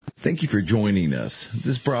Thank you for joining us.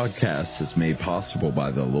 This broadcast is made possible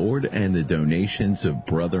by the Lord and the donations of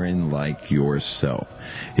brethren like yourself.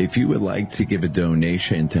 If you would like to give a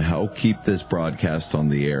donation to help keep this broadcast on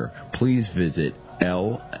the air, please visit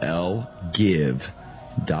llgive.com.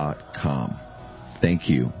 Thank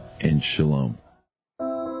you and shalom.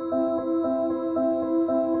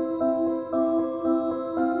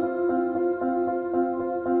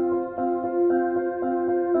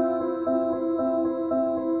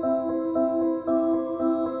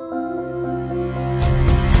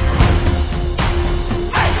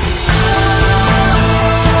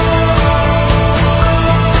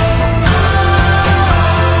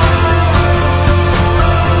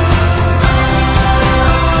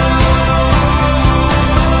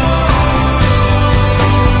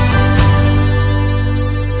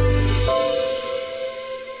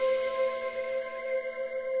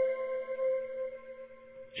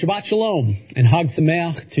 Shabbat Shalom and Hag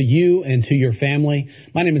Sameach to you and to your family.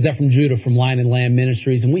 My name is Ephraim Judah from Lion and Lamb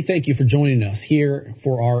Ministries, and we thank you for joining us here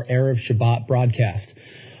for our Erev Shabbat broadcast.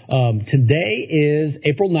 Today is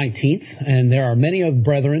April 19th, and there are many of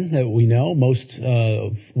brethren that we know, most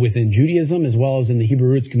within Judaism as well as in the Hebrew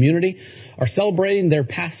Roots community, are celebrating their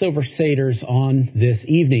Passover Seders on this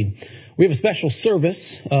evening. We have a special service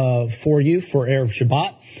for you for Erev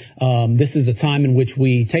Shabbat. This is a time in which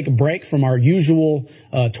we take a break from our usual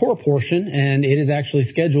Torah portion, and it is actually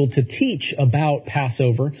scheduled to teach about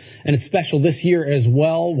Passover. And it's special this year as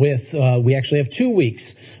well with, we actually have 2 weeks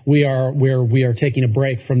where we are taking a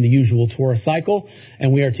break from the usual Torah cycle,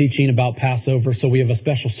 and we are teaching about Passover. So we have a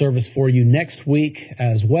special service for you next week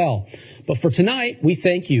as well. But for tonight, we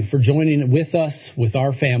thank you for joining with us, with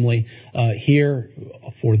our family, here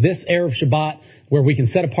for this Erev Shabbat, where we can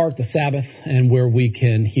set apart the Sabbath and where we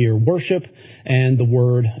can hear worship and the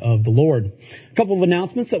word of the Lord. A couple of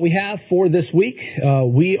announcements that we have for this week.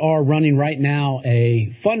 We are running right now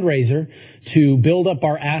a fundraiser to build up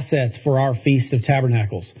our assets for our Feast of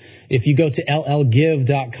Tabernacles. If you go to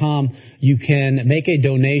llgive.com, you can make a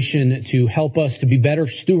donation to help us to be better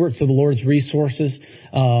stewards of the Lord's resources,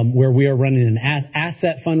 where we are running an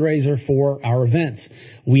asset fundraiser for our events.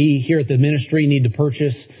 We here at the ministry need to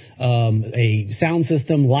purchase a sound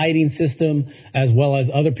system, lighting system, as well as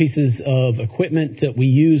other pieces of equipment that we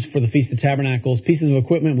use for the Feast of Tabernacles. Pieces of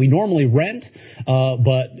equipment we normally rent,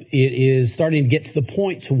 but it is starting to get to the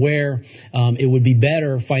point to where it would be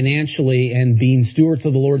better financially and being stewards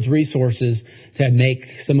of the Lord's resources to make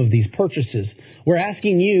some of these purchases. We're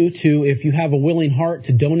asking you to, if you have a willing heart,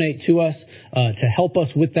 to donate to us, to help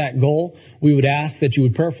us with that goal. We would ask that you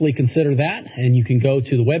would prayerfully consider that, and you can go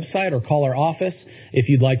to the website or call our office if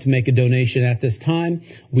you'd like to make a donation at this time.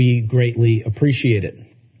 We greatly appreciate it.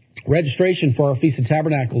 Registration for our Feast of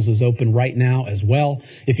Tabernacles is open right now as well.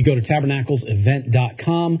 If you go to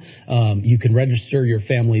tabernaclesevent.com, you can register your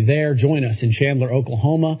family there. Join us in Chandler,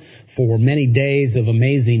 Oklahoma for many days of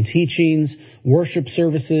amazing teachings, worship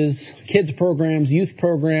services, kids programs, youth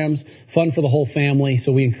programs, fun for the whole family.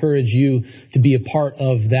 So we encourage you to be a part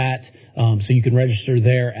of that. So you can register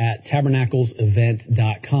there at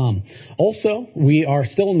tabernaclesevent.com. Also, we are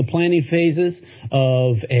still in the planning phases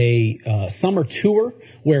of a summer tour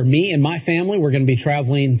where me and my family, we're going to be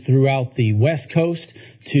traveling throughout the West Coast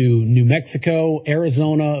to New Mexico,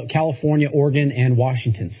 Arizona, California, Oregon, and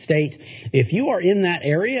Washington State. If you are in that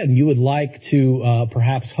area and you would like to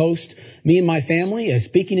perhaps host me and my family a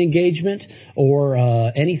speaking engagement or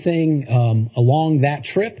anything along that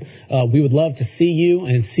trip, we would love to see you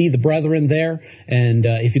and see the brethren there. And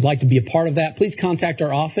if you'd like to be a part of that, please contact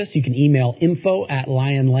our office. You can email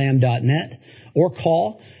info@lionlamb.net or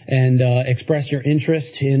call and express your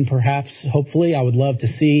interest in perhaps, hopefully, I would love to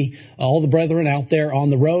see all the brethren out there on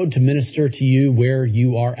the road to minister to you where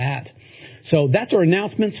you are at. So that's our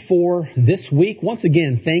announcements for this week. Once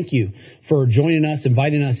again, thank you for joining us,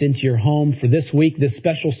 inviting us into your home for this week, this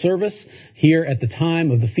special service here at the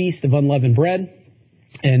time of the Feast of Unleavened Bread.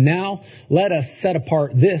 And now, let us set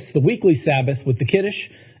apart the weekly Sabbath, with the Kiddush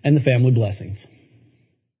and the family blessings.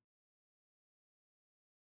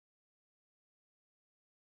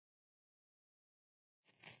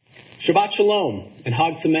 Shabbat Shalom and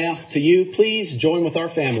Hag Sameach to you. Please join with our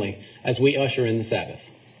family as we usher in the Sabbath.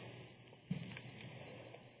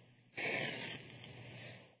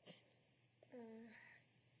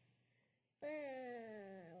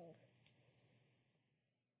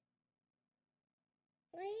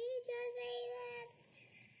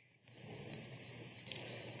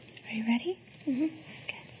 Are you ready? Mm-hmm.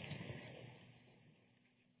 Okay.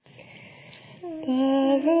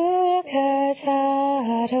 Baruch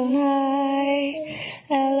atah Adonai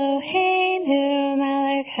Eloheinu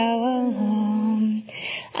melech haolam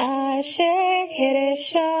asher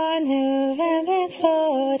kirishanu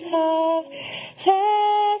v'mitzvotav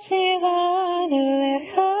v'tzivanu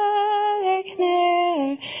l'chalek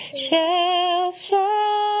ner shel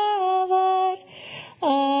Shabbat.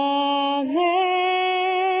 Amen.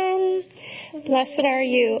 Blessed are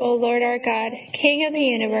you, O Lord our God, King of the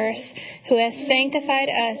universe, who has sanctified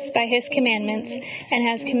us by his commandments, and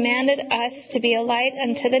has commanded us to be a light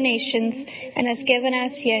unto the nations, and has given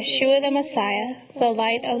us Yeshua the Messiah, the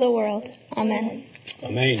light of the world. Amen.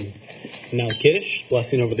 Amen. Now Kiddush,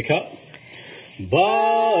 blessing over the cup.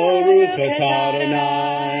 Baruch atah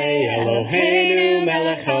Adonai Eloheinu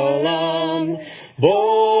melech haolam,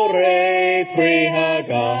 borei pri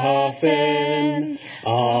hagafen.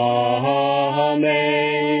 Amen.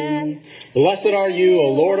 Blessed are you,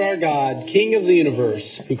 O Lord our God, King of the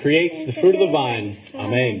universe, who creates the fruit of the vine.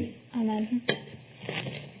 Amen. Amen.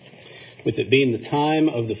 With it being the time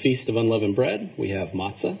of the Feast of Unleavened Bread, we have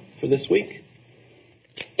matzah for this week.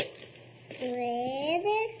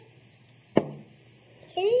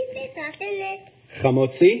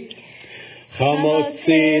 Chamotzi.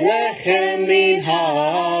 Chamotzi lechem min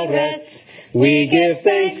haaretz. We give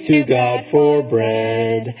thanks to God for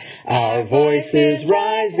bread. Our voices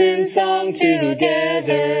rise in song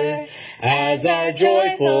together as our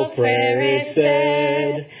joyful prayer is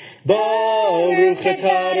said. Baruch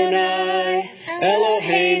atah Adonai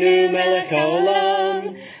Eloheinu melech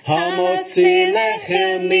haolam, hamotzi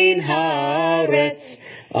lechem min haaretz.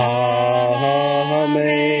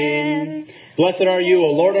 Amen. Blessed are you,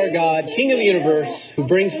 O Lord our God, King of the universe, who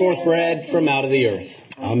brings forth bread from out of the earth.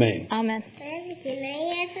 Amen. Amen.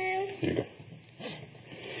 Here you go.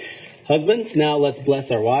 Husbands, now let's bless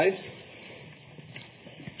our wives.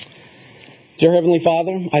 Dear Heavenly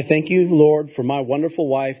Father, I thank you, Lord, for my wonderful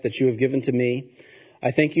wife that you have given to me.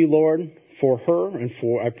 I thank you, Lord, for her, and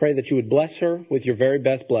I pray that you would bless her with your very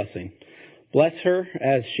best blessing. Bless her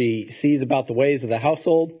as she sees about the ways of the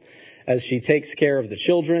household, as she takes care of the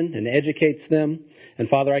children and educates them. And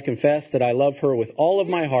Father, I confess that I love her with all of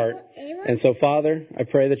my heart. And so, Father, I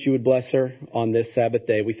pray that you would bless her on this Sabbath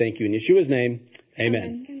day. We thank you in Yeshua's name.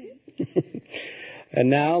 Amen. And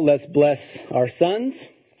now let's bless our sons.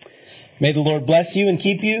 May the Lord bless you and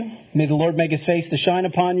keep you. May the Lord make his face to shine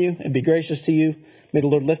upon you and be gracious to you. May the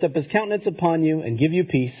Lord lift up his countenance upon you and give you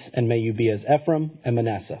peace. And may you be as Ephraim and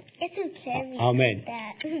Manasseh. It's okay. Amen.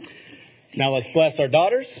 Now let's bless our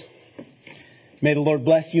daughters. May the Lord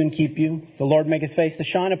bless you and keep you. The Lord make his face to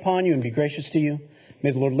shine upon you and be gracious to you. May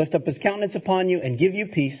the Lord lift up his countenance upon you and give you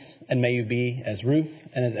peace. And may you be as Ruth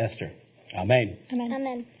and as Esther. Amen. Amen.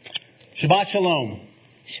 Amen. Shabbat Shalom.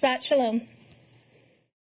 Shabbat Shalom.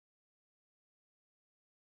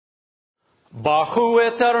 Bachu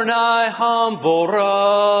et Adonai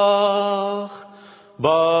hamvorach.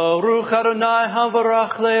 Baruch Adonai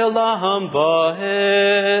hamvorach le'olam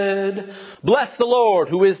vahed. Bless the Lord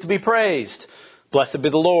who is to be praised. Blessed be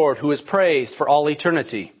the Lord who is praised for all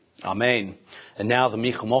eternity. Amen. And now the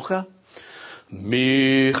Micha Mocha.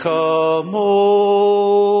 Micha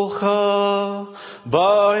Mocha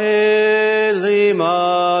Ba'elim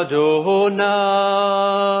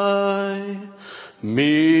Adonai.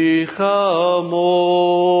 Micha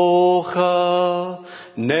Mocha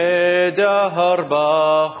Nedar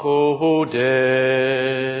B'chodesh.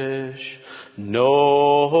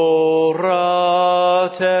 Nora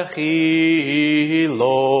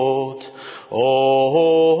Techilot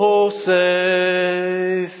Osefele,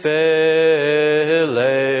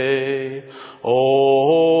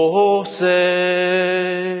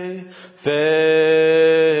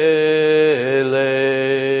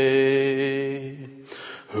 Osefele.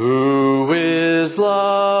 Who is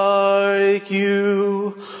like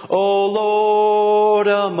you, O Lord,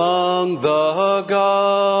 among the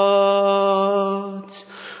gods?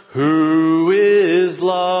 Who is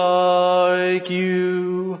like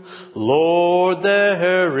you, Lord,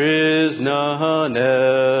 there is none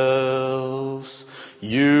else.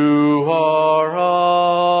 You are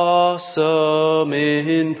awesome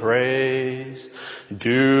in praise,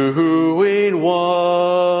 doing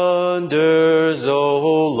wonders,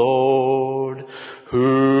 O Lord.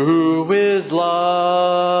 Who is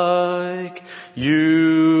like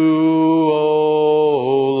you, O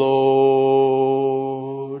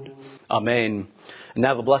Lord? Amen. And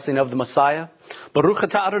now the blessing of the Messiah. Baruch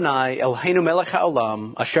atah Adonai Eloheinu melech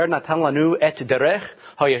haolam, asher natan lanu et derech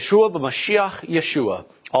haYeshua b'Mashiach Yeshua.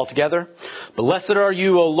 Altogether, blessed are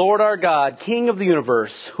you, O Lord our God, King of the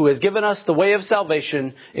universe, who has given us the way of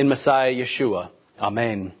salvation in Messiah Yeshua.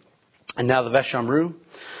 Amen. And now the Veshamru.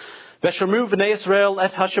 Veshamu v'nei Yisrael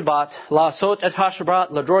et hashabat, la'asot et hashabat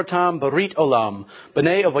ladrotam barit olam,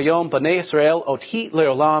 b'nei avayom b'nei Yisrael othi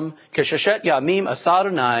leolam, kesheshet yamim asar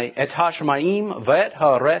Adonai et hashamayim v'et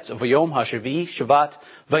haaretz v'yom hashavi shavat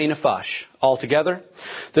v'inafash. Altogether,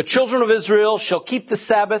 the children of Israel shall keep the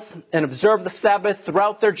Sabbath and observe the Sabbath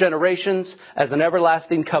throughout their generations as an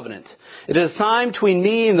everlasting covenant. It is a sign between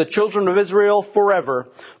me and the children of Israel forever,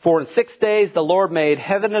 for in 6 days the Lord made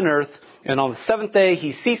heaven and earth, and on the seventh day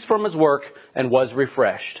he ceased from his work and was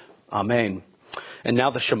refreshed. Amen. And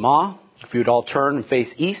now the Shema, if you would all turn and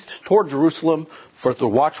face east toward Jerusalem for the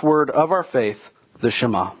watchword of our faith, the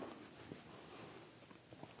Shema.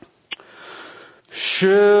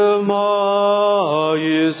 Shema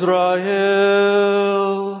Yisrael,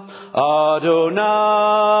 Adonai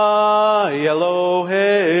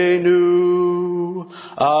Eloheinu,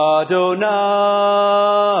 Adonai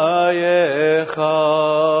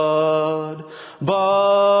Echad,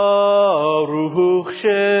 Baruch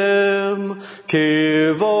Shem,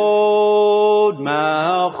 Kivod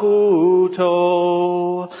Malchuto,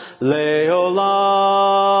 Leolam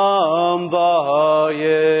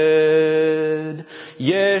Vayed,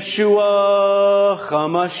 Yeshua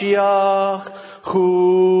HaMashiach,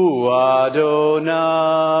 Hu Adonai.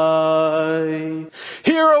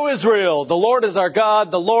 Hear, O Israel, the Lord is our God,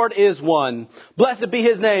 the Lord is one. Blessed be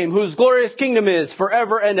his name, whose glorious kingdom is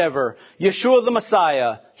forever and ever. Yeshua the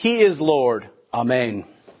Messiah, he is Lord. Amen.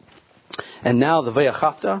 And now the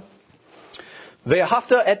Ve'achavta.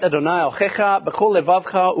 Ve'achavta et Adonai Elchecha b'chol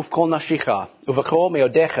levavcha uv'kol nashicha uv'chol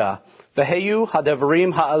meodecha v'heyu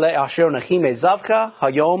hadevarim ha'ale asher nachi mezavcha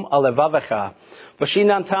hayom alevavecha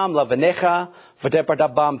v'shinantam lavenecha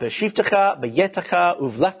v'depardabam b'shivtecha b'yetacha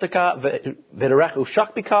uv'lechtecha v'derech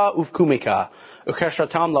uv'shakbika uv'kumika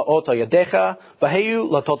ukeshatam la'ot yadecha v'heyu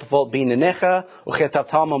latotavot b'inanecha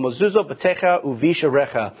uchetavtam ha'mazuzo b'techa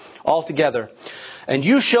uv'isharecha. Altogether. And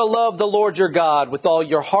you shall love the Lord your God with all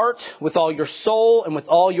your heart, with all your soul, and with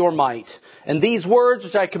all your might. And these words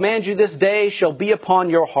which I command you this day shall be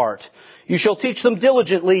upon your heart. You shall teach them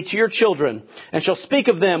diligently to your children, and shall speak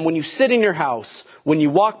of them when you sit in your house, when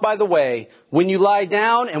you walk by the way, when you lie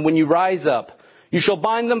down, and when you rise up. You shall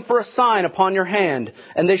bind them for a sign upon your hand,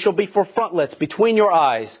 and they shall be for frontlets between your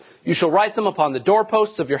eyes. You shall write them upon the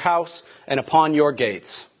doorposts of your house and upon your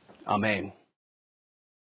gates. Amen.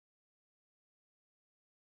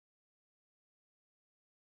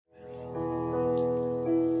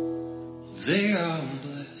 They are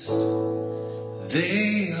blessed,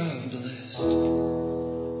 they are blessed.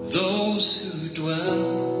 Those who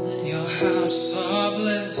dwell in your house are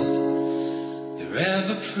blessed. They're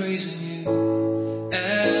ever praising you,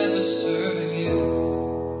 ever serving you.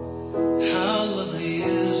 How lovely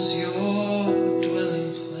is your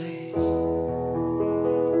dwelling place.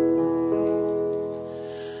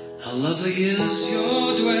 How lovely is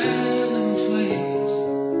your dwelling place.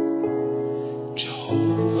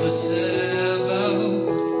 Jehovah said,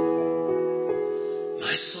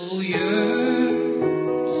 my soul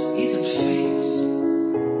yearns, even faints,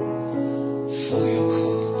 for your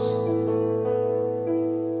courts.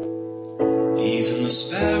 Even the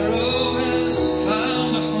sparrow has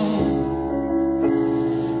found a home,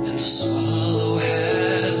 and the swallow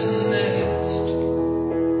has a nest,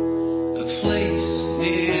 a place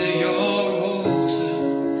near your altar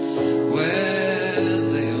where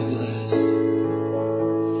they are blessed,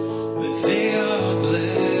 where they are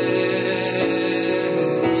blessed.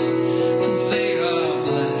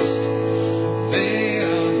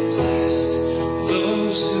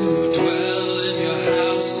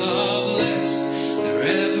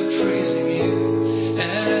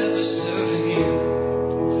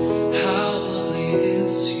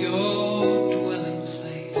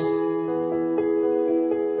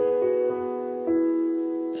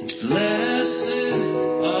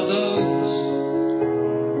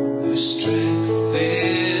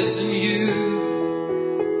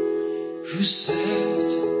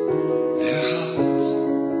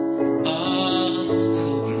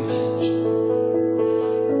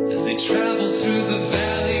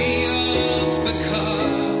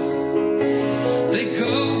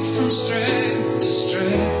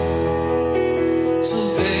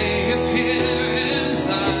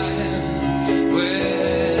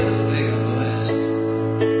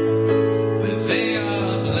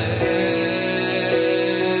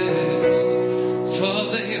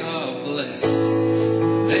 Blessed.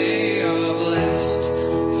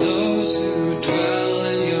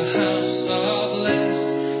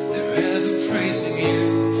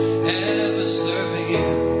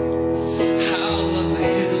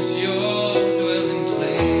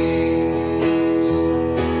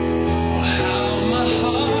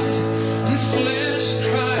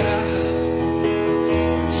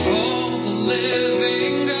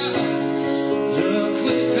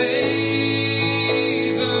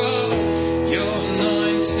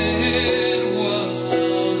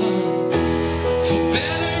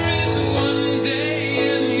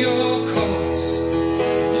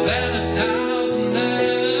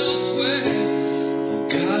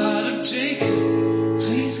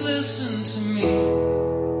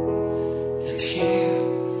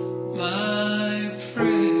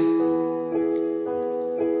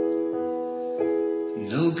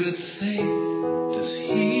 does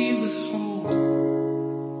he withhold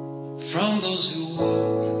from those who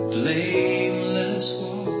walk a blameless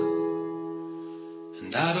walk?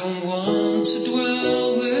 And I don't want to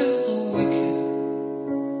dwell with the wicked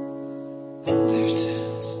in their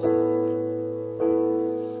tents.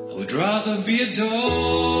 I would rather be a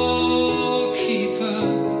doorkeeper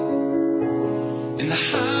in the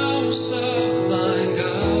house of my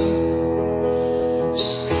God.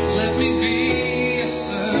 Just let me be a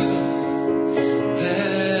servant,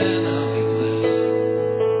 then I'll be blessed.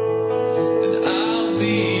 Then I'll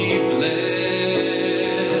be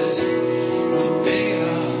blessed. For they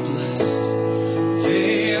are blessed.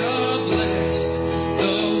 They are blessed.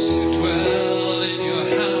 Those who dwell in your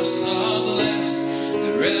house are blessed.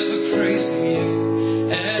 They're ever praising you,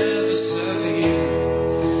 ever serving you.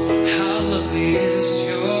 How lovely is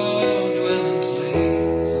your dwelling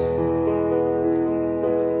place.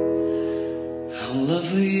 How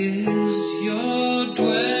lovely is your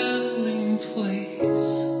dwelling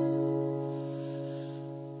place.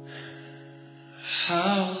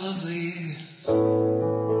 How lovely is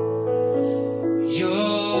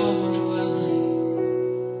your dwelling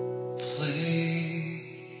place.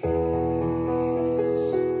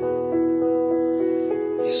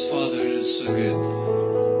 Yes, Father, it is so good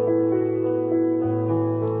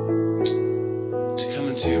to come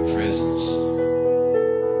into your presence,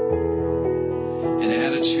 an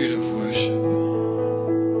attitude of worship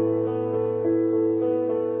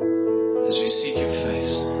as we seek your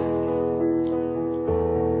face.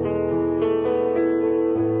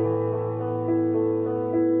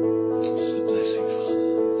 It's a blessing,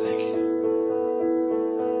 Father. Thank you.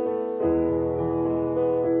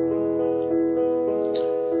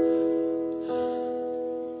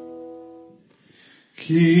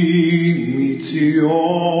 Ki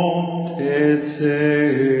mitzion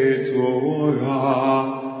tetzeh Torah,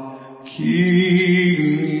 Ki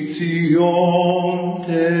mitzion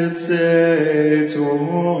tetzeh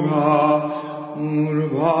Torah,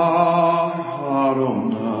 Urvar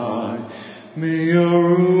Adonai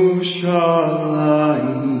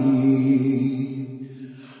miYerushalayim.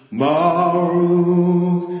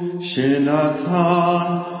 Baruch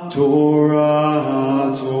Shenatan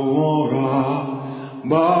Torah Torah,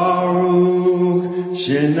 Baruch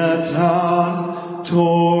Shenatan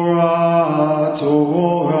Torah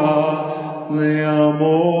Torah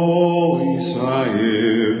le'amo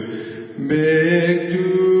Yisrael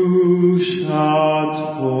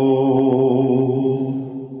bekedushato.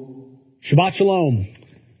 Shabbat Shalom.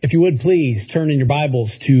 If you would please turn in your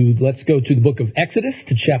Bibles let's go to the book of Exodus,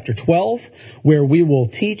 to chapter 12, where we will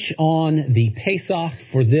teach on the Pesach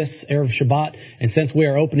for this Erev Shabbat. And since we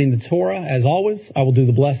are opening the Torah, as always, I will do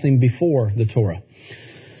the blessing before the Torah.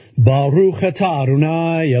 Baruch atah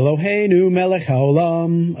Adonai Eloheinu melech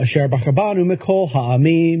haolam, asher bachar mikol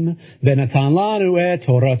ha'amim, v'natan lanu et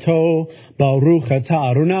Torato. Baruch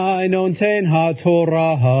atah Adonai nonten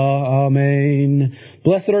ha'torah. Amen.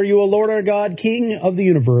 Blessed are you, O Lord our God, King of the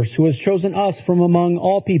universe, who has chosen us from among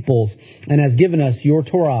all peoples and has given us your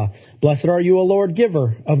Torah. Blessed are you, O Lord,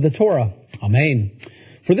 giver of the Torah. Amen.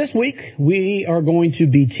 For this week, we are going to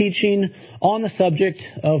be teaching on the subject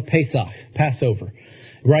of Pesach, Passover.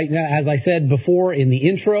 Right now, as I said before in the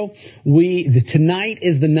intro, tonight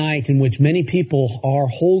is the night in which many people are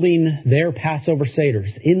holding their Passover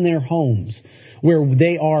Seders in their homes, where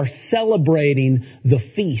they are celebrating the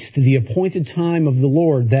feast, the appointed time of the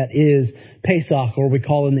Lord that is Pesach, or we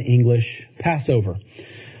call in the English Passover.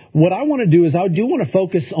 What I want to do is I do want to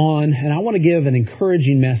focus on, and I want to give an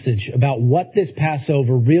encouraging message about what this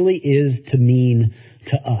Passover really is to mean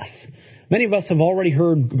to us. Many of us have already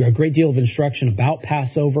heard a great deal of instruction about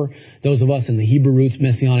Passover. Those of us in the Hebrew Roots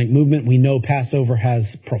Messianic movement, we know Passover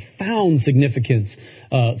has profound significance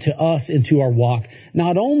to us and to our walk,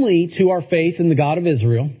 not only to our faith in the God of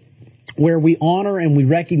Israel, where we honor and we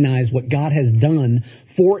recognize what God has done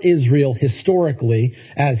for Israel historically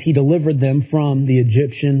as he delivered them from the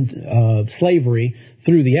Egyptian slavery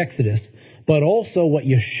through the Exodus, but also what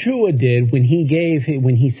Yeshua did when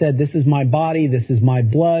he said, "This is my body, this is my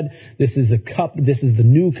blood, this is a cup, this is the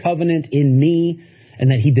new covenant in me,"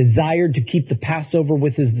 and that he desired to keep the Passover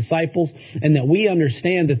with his disciples, and that we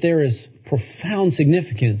understand that there is profound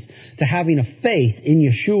significance to having a faith in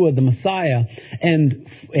Yeshua the Messiah and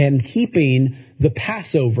keeping the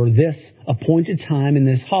Passover, this appointed time in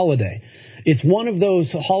this holiday. It's one of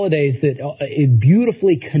those holidays that it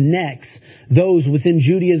beautifully connects those within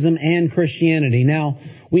Judaism and Christianity. Now,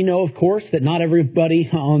 We know, of course, that not everybody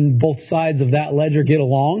on both sides of that ledger get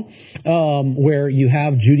along, where you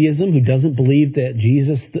have Judaism, who doesn't believe that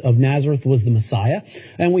Jesus of Nazareth was the Messiah.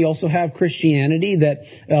 And we also have Christianity that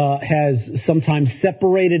has sometimes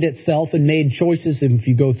separated itself and made choices. And if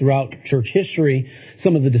you go throughout church history,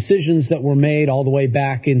 some of the decisions that were made all the way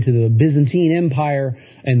back into the Byzantine Empire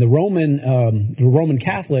and the Roman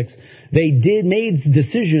Catholics, they made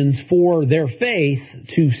decisions for their faith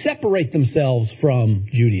to separate themselves from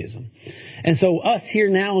Judaism. And so us here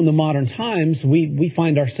now in the modern times, we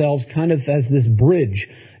find ourselves kind of as this bridge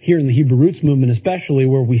here in the Hebrew Roots movement, especially,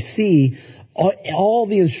 where we see all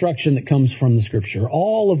the instruction that comes from the Scripture,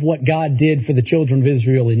 all of what God did for the children of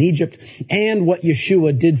Israel in Egypt, and what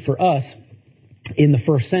Yeshua did for us in the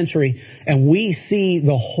first century, and we see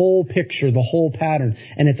the whole picture, the whole pattern.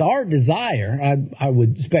 And it's our desire, I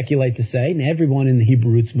would speculate to say, and everyone in the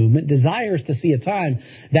Hebrew Roots movement desires to see a time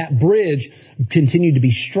that bridge continue to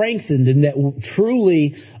be strengthened, and that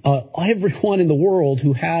truly everyone in the world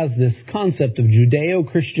who has this concept of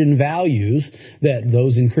Judeo-Christian values, that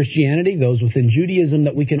those in Christianity, those within Judaism,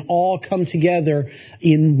 that we can all come together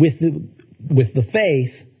with the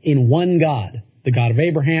faith in one God. The God of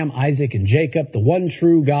Abraham, Isaac, and Jacob, the one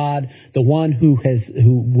true God, the one who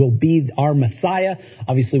will be our Messiah.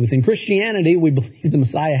 Obviously, within Christianity, we believe the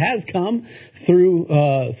Messiah has come through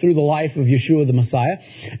the life of Yeshua the Messiah,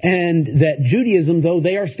 and that Judaism, though,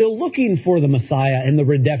 they are still looking for the Messiah and the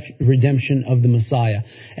redemption of the Messiah.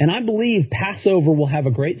 And I believe Passover will have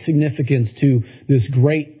a great significance to this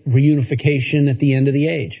great reunification at the end of the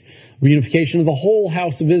age. Reunification of the whole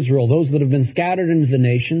house of Israel, those that have been scattered into the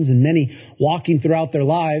nations, and many walking throughout their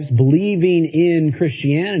lives believing in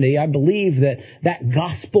Christianity. I believe that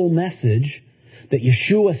gospel message that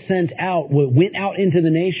Yeshua sent out went out into the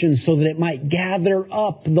nations so that it might gather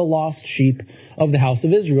up the lost sheep of the house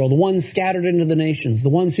of Israel, the ones scattered into the nations, the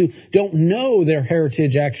ones who don't know their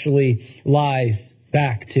heritage actually lies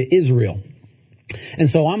back to Israel. And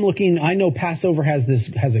so I know Passover has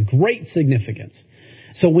a great significance.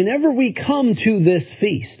 So whenever we come to this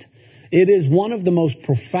feast, it is one of the most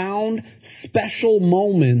profound, special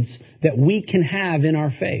moments that we can have in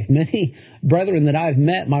our faith. Many brethren that I've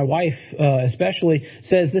met, my wife especially,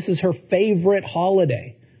 says this is her favorite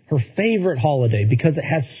holiday. Her favorite holiday, because it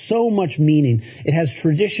has so much meaning. It has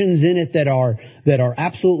traditions in it that are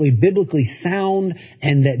absolutely biblically sound,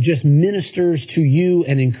 and that just ministers to you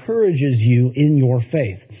and encourages you in your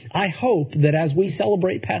faith. I hope that as we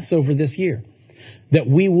celebrate Passover this year, that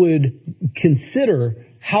we would consider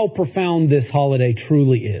how profound this holiday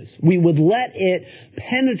truly is. We would let it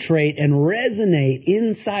penetrate and resonate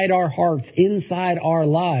inside our hearts, inside our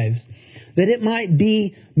lives, that it might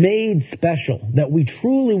be made special, that we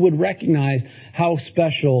truly would recognize how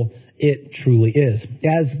special it truly is.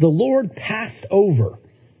 As the Lord passed over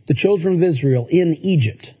the children of Israel in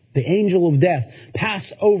Egypt, the angel of death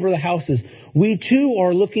passed over the houses, we too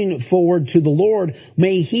are looking forward to the Lord.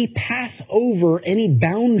 May He pass over any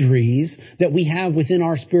boundaries that we have within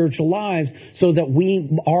our spiritual lives, so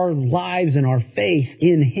that our lives and our faith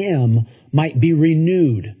in Him might be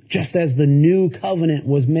renewed, just as the new covenant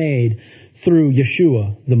was made through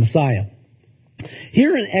Yeshua, the Messiah.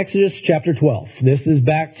 Here in Exodus chapter 12, this is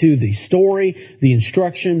back to the story, the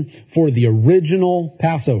instruction for the original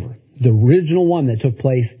Passover. The original one that took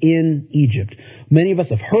place in Egypt. Many of us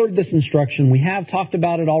have heard this instruction. We have talked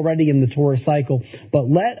about it already in the Torah cycle. But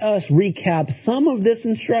let us recap some of this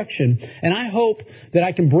instruction. And I hope that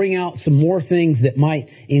I can bring out some more things that might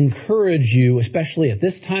encourage you, especially at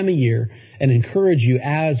this time of year, and encourage you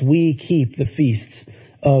as we keep the feasts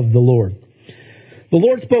of the Lord. The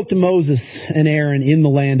Lord spoke to Moses and Aaron in the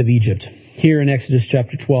land of Egypt, here in Exodus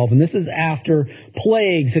chapter 12. And this is after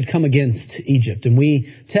plagues had come against Egypt. And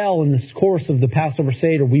we tell in the course of the Passover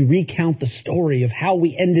Seder, we recount the story of how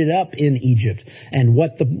we ended up in Egypt and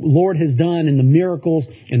what the Lord has done and the miracles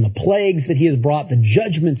and the plagues that He has brought, the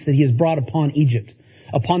judgments that He has brought upon Egypt,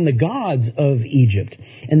 upon the gods of Egypt.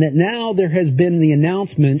 And that now there has been the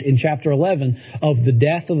announcement in chapter 11 of the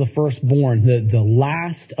death of the firstborn, the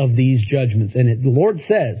last of these judgments. And the Lord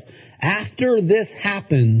says, after this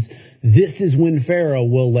happens, this is when Pharaoh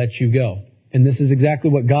will let you go. And this is exactly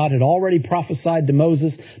what God had already prophesied to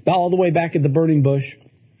Moses all the way back at the burning bush.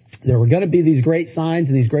 There were going to be these great signs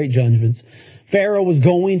and these great judgments. Pharaoh was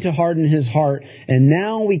going to harden his heart. And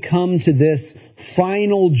now we come to this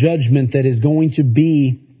final judgment that is going to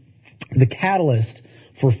be the catalyst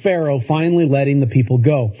for Pharaoh finally letting the people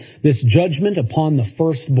go. This judgment upon the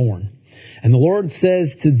firstborn. And the Lord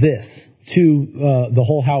says to the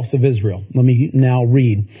whole house of Israel. Let me now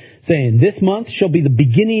read, saying, "This month shall be the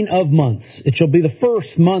beginning of months. It shall be the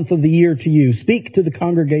first month of the year to you. Speak to the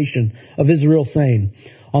congregation of Israel, saying,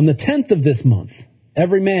 on the 10th of this month,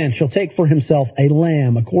 every man shall take for himself a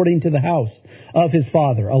lamb according to the house of his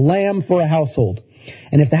father, a lamb for a household.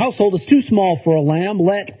 And if the household is too small for a lamb,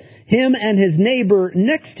 let him and his neighbor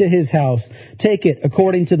next to his house take it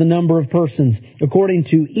according to the number of persons. According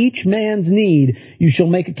to each man's need, you shall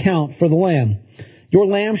make account for the lamb. Your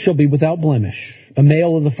lamb shall be without blemish, a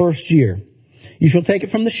male of the first year. You shall take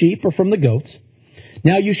it from the sheep or from the goats.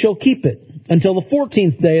 Now you shall keep it until the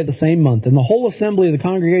 14th day of the same month, and the whole assembly of the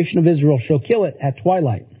congregation of Israel shall kill it at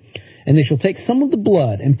twilight. And they shall take some of the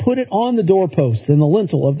blood and put it on the doorposts and the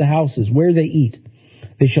lintel of the houses where they eat.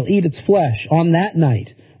 They shall eat its flesh on that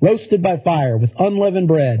night, roasted by fire with unleavened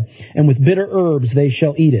bread, and with bitter herbs they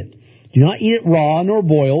shall eat it. Do not eat it raw nor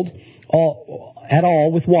boiled at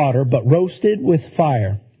all with water, but roasted with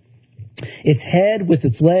fire. Its head with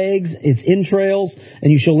its legs, its entrails,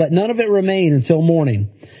 and you shall let none of it remain until morning.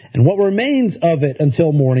 And what remains of it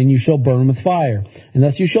until morning you shall burn with fire. And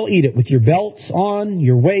thus you shall eat it with your belts on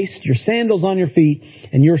your waist, your sandals on your feet,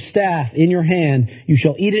 and your staff in your hand. You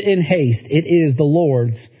shall eat it in haste. It is the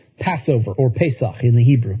Lord's Passover, or Pesach in the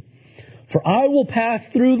Hebrew. For I will pass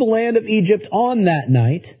through the land of Egypt on that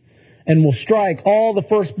night, and will strike all the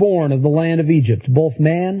firstborn of the land of Egypt, both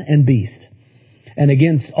man and beast. And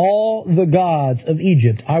against all the gods of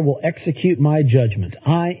Egypt I will execute my judgment.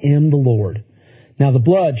 I am the Lord. Now the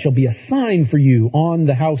blood shall be a sign for you on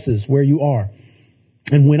the houses where you are.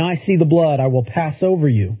 And when I see the blood, I will pass over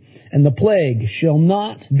you, and the plague shall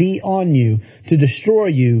not be on you to destroy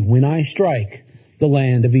you when I strike the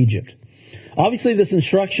land of Egypt." Obviously, this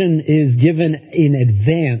instruction is given in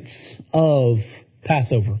advance of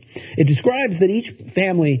Passover. It describes that each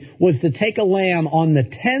family was to take a lamb on the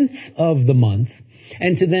 10th of the month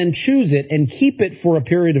and to then choose it and keep it for a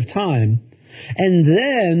period of time. And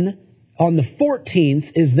then on the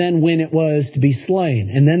 14th is then when it was to be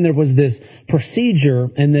slain. And then there was this procedure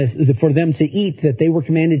and this for them to eat, that they were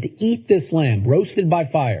commanded to eat this lamb, roasted by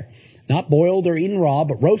fire. Not boiled or eaten raw,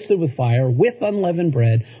 but roasted with fire, with unleavened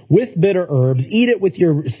bread, with bitter herbs. Eat it with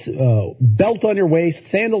your belt on your waist,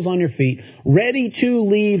 sandals on your feet, ready to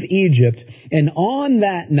leave Egypt. And on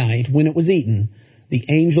that night, when it was eaten, the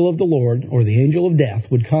angel of the Lord, or the angel of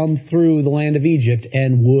death, would come through the land of Egypt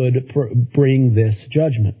and would bring this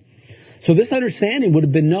judgment. So this understanding would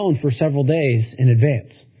have been known for several days in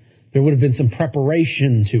advance. There would have been some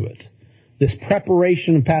preparation to it. This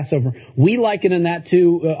preparation of Passover, we liken that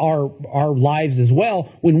to our lives as well.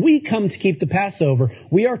 When we come to keep the Passover,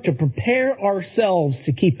 we are to prepare ourselves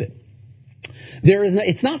to keep it.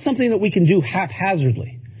 It's not something that we can do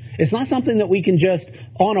haphazardly. It's not something that we can just,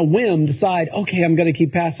 on a whim, decide, okay, I'm going to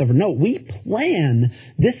keep Passover. No, we plan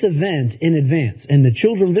this event in advance. And the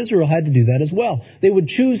children of Israel had to do that as well. They would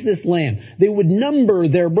choose this lamb. They would number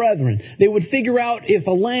their brethren. They would figure out if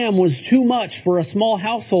a lamb was too much for a small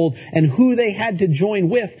household and who they had to join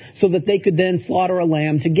with, so that they could then slaughter a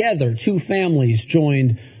lamb together. Two families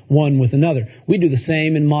joined one with another. We do the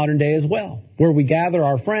same in modern day as well, where we gather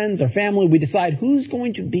our friends, our family, we decide who's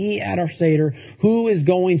going to be at our Seder, who is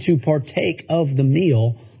going to partake of the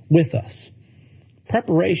meal with us.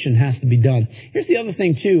 Preparation has to be done. Here's the other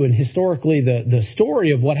thing too, and historically the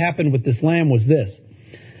story of what happened with this lamb was this.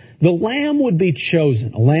 The lamb would be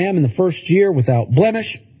chosen, a lamb in the first year without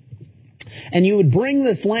blemish, and you would bring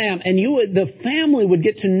this lamb, and the family would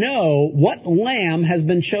get to know what lamb has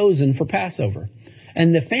been chosen for Passover.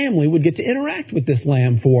 And the family would get to interact with this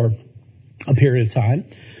lamb for a period of time.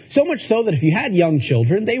 So much so that if you had young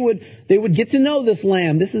children, they would get to know this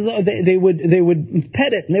lamb. They would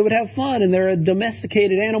pet it and they would have fun. And they're a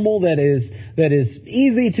domesticated animal that is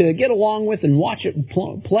easy to get along with and watch it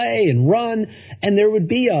play and run. And there would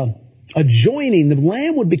be a joining. The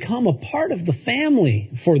lamb would become a part of the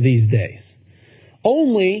family for these days.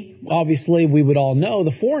 Only, obviously, we would all know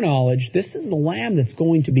the foreknowledge, this is the lamb that's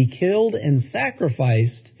going to be killed and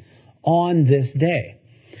sacrificed on this day.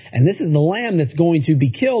 And this is the lamb that's going to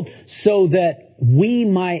be killed so that we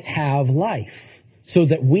might have life, so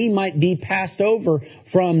that we might be passed over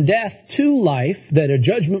from death to life, that a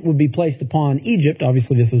judgment would be placed upon Egypt.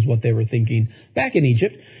 Obviously, this is what they were thinking back in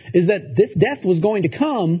Egypt, is that this death was going to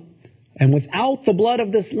come, and without the blood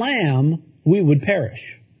of this lamb, we would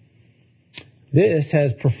perish. This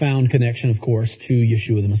has profound connection, of course, to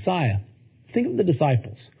Yeshua the Messiah. Think of the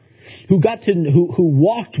disciples who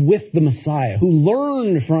walked with the Messiah, who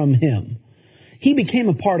learned from him. He became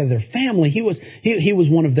a part of their family. He was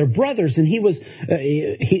one of their brothers, and they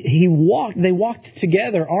walked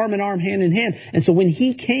together, arm in arm, hand in hand. And so when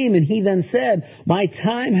he came and he then said, my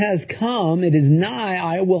time has come, it is nigh,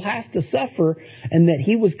 I will have to suffer, and that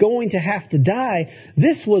he was going to have to die,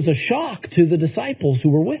 this was a shock to the disciples who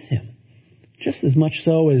were with him. Just as much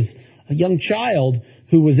so as a young child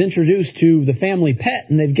who was introduced to the family pet,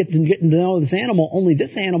 and they've getting to know this animal, only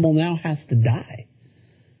this animal now has to die.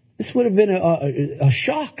 This would have been a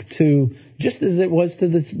shock to, just as it was to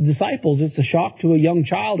the disciples, it's a shock to a young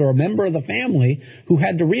child or a member of the family who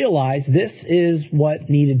had to realize this is what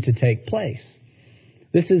needed to take place.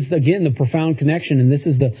 This is, again, the profound connection, and this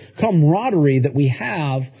is the camaraderie that we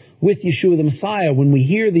have with Yeshua the Messiah when we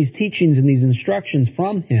hear these teachings and these instructions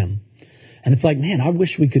from him. And it's like, man, I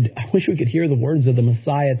wish we could hear the words of the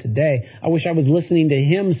Messiah today. I wish I was listening to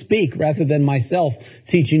him speak rather than myself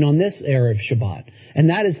teaching on this Erev Shabbat. And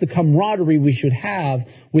that is the camaraderie we should have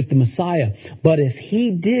with the Messiah. But if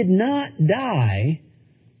he did not die,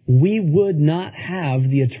 we would not have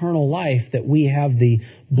the eternal life that we have the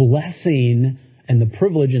blessing and the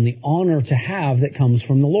privilege and the honor to have that comes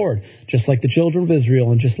from the Lord. Just like the children of Israel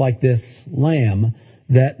and just like this lamb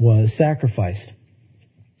that was sacrificed.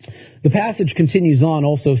 The passage continues on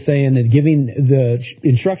also saying that giving the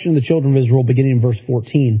instruction of the children of Israel beginning in verse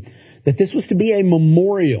 14, that this was to be a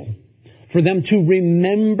memorial for them to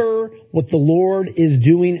remember what the Lord is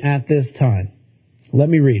doing at this time. Let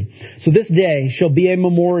me read. So this day shall be a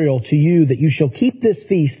memorial to you that you shall keep this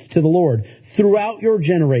feast to the Lord throughout your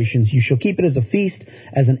generations. You shall keep it as a feast,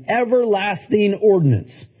 as an everlasting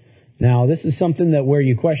ordinance. Now, this is something that where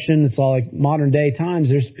you question, it's all like modern day times,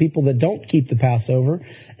 there's people that don't keep the Passover.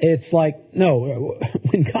 It's like, no,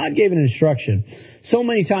 when God gave an instruction, so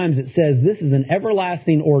many times it says this is an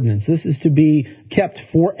everlasting ordinance. This is to be kept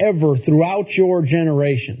forever throughout your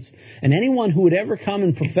generations. And anyone who would ever come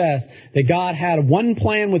and profess that God had one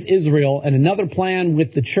plan with Israel and another plan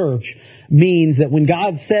with the church means that when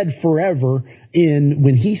God said forever,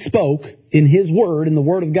 when he spoke in his word, in the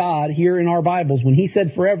word of God here in our Bibles, when he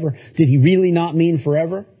said forever, did he really not mean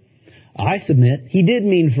forever? I submit he did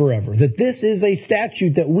mean forever. That this is a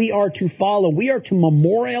statute that we are to follow. We are to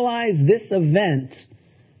memorialize this event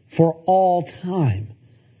for all time.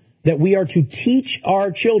 That we are to teach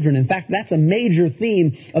our children. In fact, that's a major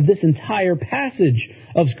theme of this entire passage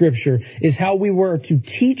of Scripture, is how we were to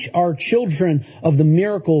teach our children of the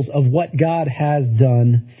miracles of what God has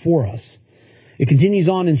done for us. It continues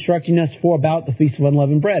on instructing us about the Feast of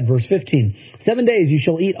Unleavened Bread. Verse 15, 7 days you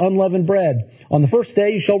shall eat unleavened bread. On the first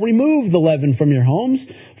day you shall remove the leaven from your homes.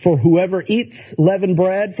 For whoever eats leavened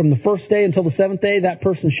bread from the first day until the seventh day, that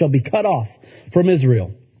person shall be cut off from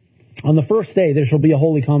Israel. On the first day there shall be a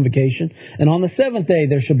holy convocation, and on the seventh day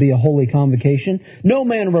there shall be a holy convocation. No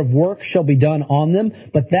manner of work shall be done on them,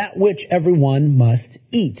 but that which everyone must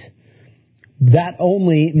eat. That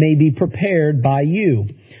only may be prepared by you.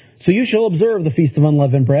 So you shall observe the Feast of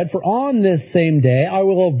Unleavened Bread, for on this same day I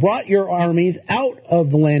will have brought your armies out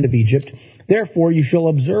of the land of Egypt. Therefore you shall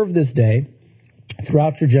observe this day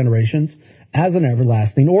throughout your generations as an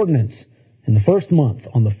everlasting ordinance. In the first month,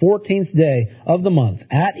 on the 14th day of the month,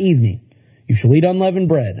 at evening, you shall eat unleavened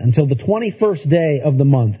bread until the 21st day of the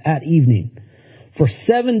month, at evening. For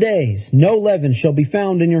 7 days no leaven shall be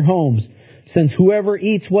found in your homes, since whoever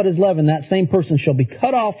eats what is leavened, that same person shall be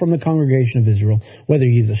cut off from the congregation of Israel. Whether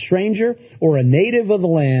he is a stranger or a native of the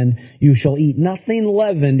land, you shall eat nothing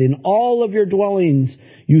leavened. In all of your dwellings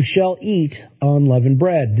you shall eat unleavened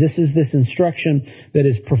bread. This is this instruction that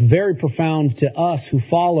is very profound to us who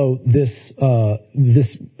follow this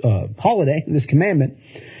holiday, this commandment.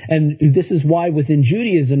 And this is why within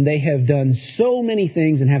Judaism they have done so many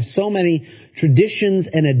things and have so many traditions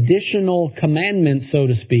and additional commandments, so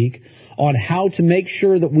to speak, on how to make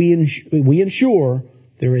sure that we ensure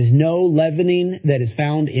there is no leavening that is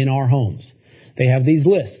found in our homes. They have these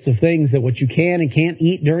lists of things that what you can and can't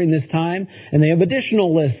eat during this time, and they have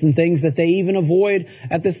additional lists and things that they even avoid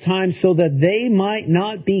at this time so that they might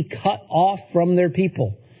not be cut off from their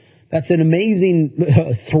people. That's an amazing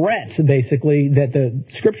threat, basically, that the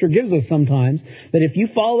Scripture gives us sometimes, that if you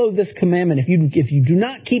follow this commandment, if you do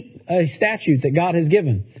not keep a statute that God has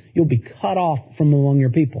given, you'll be cut off from among your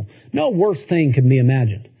people. No worse thing can be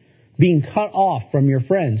imagined. Being cut off from your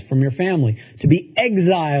friends, from your family, to be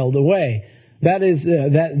exiled away. That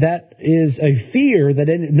is a fear that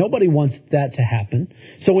nobody wants that to happen.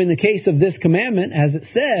 So in the case of this commandment, as it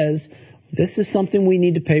says, this is something we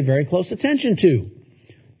need to pay very close attention to.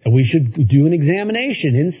 And we should do an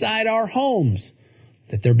examination inside our homes,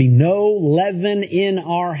 that there be no leaven in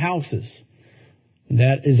our houses.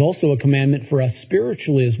 That is also a commandment for us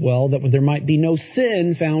spiritually as well, that there might be no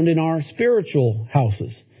sin found in our spiritual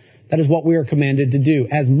houses. That is what we are commanded to do.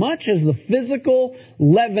 As much as the physical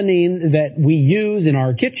leavening that we use in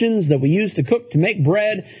our kitchens, that we use to cook, to make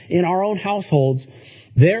bread in our own households,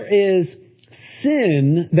 there is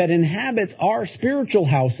sin that inhabits our spiritual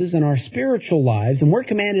houses and our spiritual lives, and we're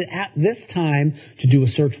commanded at this time to do a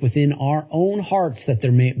search within our own hearts that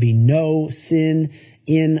there may be no sin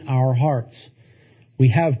in our hearts. We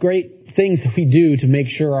have great things that we do to make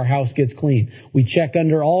sure our house gets clean. We check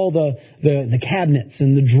under all the cabinets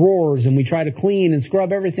and the drawers, and we try to clean and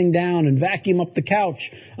scrub everything down and vacuum up the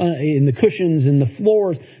couch and the cushions and the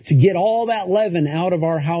floors to get all that leaven out of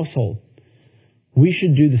our household. We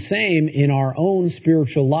should do the same in our own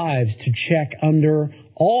spiritual lives, to check under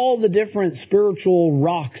all the different spiritual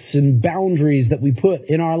rocks and boundaries that we put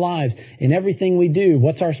in our lives, in everything we do.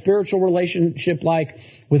 What's our spiritual relationship like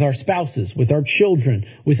with our spouses, with our children,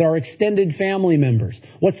 with our extended family members?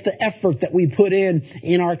 What's the effort that we put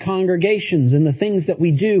in our congregations and the things that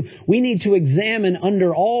we do? We need to examine in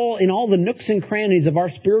all the nooks and crannies of our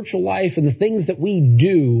spiritual life and the things that we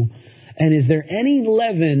do. And is there any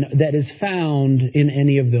leaven that is found in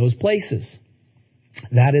any of those places?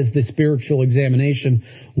 That is the spiritual examination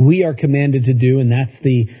we are commanded to do, and that's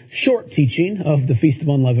the short teaching of the Feast of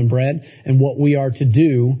Unleavened Bread and what we are to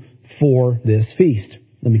do for this feast.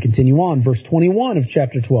 Let me continue on. Verse 21 of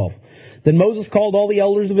chapter 12. Then Moses called all the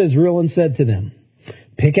elders of Israel and said to them,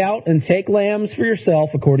 "Pick out and take lambs for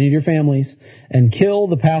yourself according to your families, and kill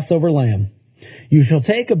the Passover lamb. You shall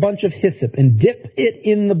take a bunch of hyssop and dip it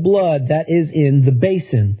in the blood that is in the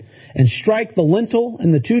basin, and strike the lintel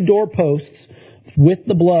and the 2 doorposts with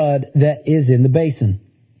the blood that is in the basin.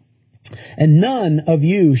 And none of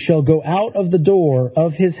you shall go out of the door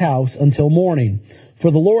of his house until morning. For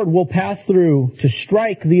the Lord will pass through to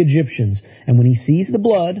strike the Egyptians. And when he sees the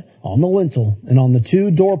blood on the lintel and on the 2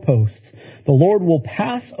 doorposts, the Lord will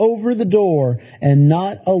pass over the door and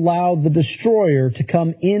not allow the destroyer to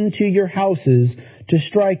come into your houses to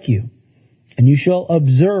strike you. And you shall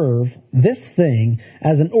observe this thing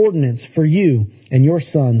as an ordinance for you and your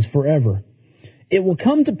sons forever. It will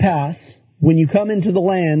come to pass, when you come into the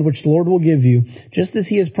land which the Lord will give you, just as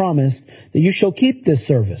he has promised, that you shall keep this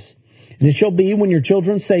service. And it shall be when your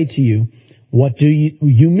children say to you, 'What do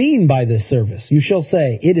you mean by this service?' You shall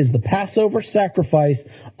say, 'It is the Passover sacrifice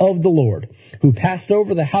of the Lord, who passed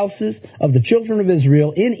over the houses of the children of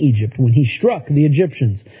Israel in Egypt when he struck the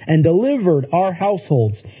Egyptians and delivered our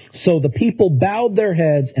households.' So the people bowed their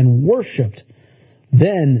heads and worshipped.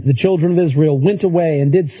 Then the children of Israel went away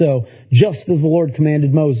and did so, just as the Lord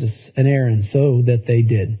commanded Moses and Aaron, so that they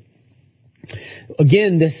did."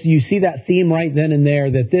 Again, you see that theme right then and there,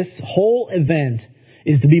 that this whole event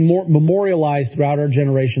is to be memorialized throughout our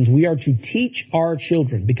generations. We are to teach our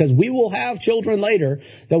children, because we will have children later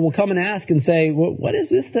that will come and ask and say, well, what is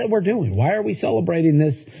this that we're doing? Why are we celebrating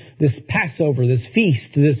this Passover, this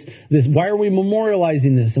feast, this? Why are we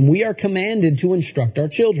memorializing this? And we are commanded to instruct our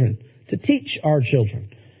children, to teach our children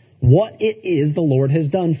what it is the Lord has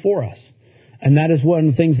done for us. And that is one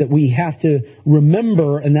of the things that we have to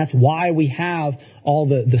remember, and that's why we have all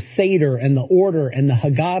the Seder and the order and the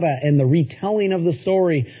Haggadah and the retelling of the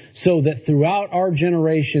story, so that throughout our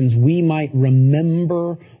generations we might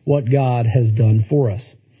remember what God has done for us.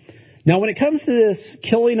 Now, when it comes to this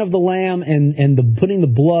killing of the lamb and putting the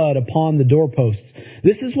blood upon the doorposts,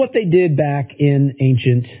 this is what they did back in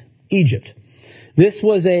ancient Egypt. This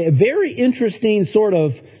was a very interesting sort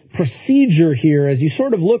of procedure here as you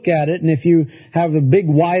sort of look at it, and if you have a big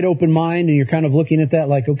wide open mind and you're kind of looking at that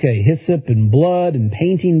like, okay, hyssop and blood and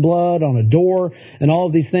painting blood on a door and all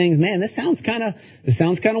of these things, man, this sounds kind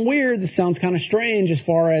of weird. This sounds kind of strange as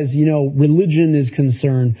far as, religion is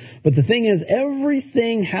concerned. But the thing is,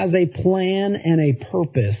 everything has a plan and a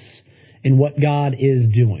purpose in what God is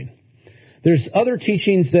doing. There's other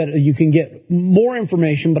teachings that you can get more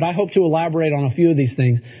information, but I hope to elaborate on a few of these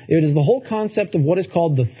things. It is the whole concept of what is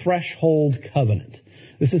called the threshold covenant.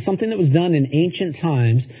 This is something that was done in ancient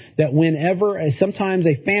times, that sometimes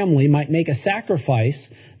a family might make a sacrifice,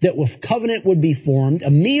 that a covenant would be formed, a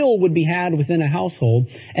meal would be had within a household,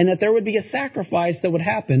 and that there would be a sacrifice that would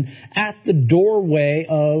happen at the doorway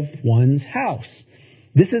of one's house.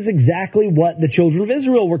 This is exactly what the children of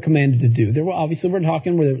Israel were commanded to do. We're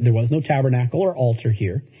talking where there was no tabernacle or altar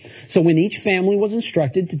here. So when each family was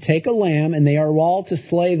instructed to take a lamb, and they are all to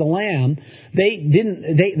slay the lamb,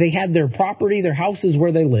 they had their property, their houses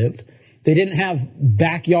where they lived. They didn't have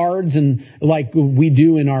backyards and like we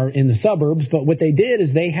do in the suburbs, but what they did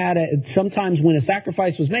is they had sometimes when a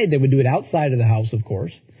sacrifice was made, they would do it outside of the house, of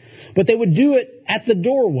course, but they would do it at the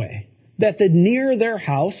doorway. that near their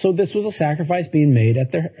house, so this was a sacrifice being made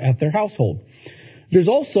at their household. There's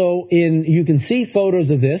also you can see photos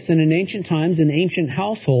of this, and in ancient times, in ancient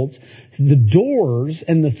households, the doors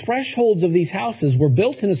and the thresholds of these houses were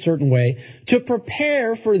built in a certain way to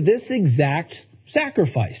prepare for this exact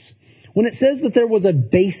sacrifice. When it says that there was a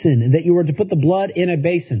basin and that you were to put the blood in a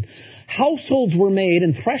basin, households were made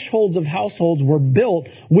and thresholds of households were built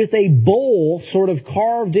with a bowl sort of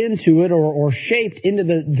carved into it or shaped into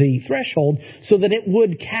the threshold so that it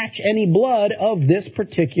would catch any blood of this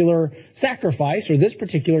particular sacrifice or this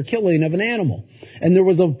particular killing of an animal. And there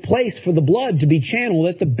was a place for the blood to be channeled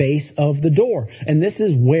at the base of the door. And this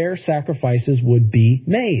is where sacrifices would be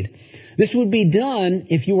made. This would be done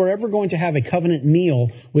if you were ever going to have a covenant meal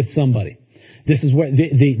with somebody. This is where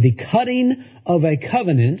the cutting of a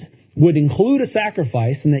covenant would include a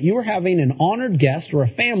sacrifice, and that you were having an honored guest or a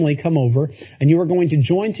family come over, and you were going to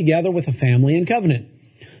join together with a family in covenant.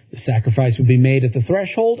 The sacrifice would be made at the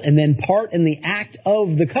threshold, and then part in the act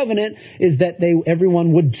of the covenant is that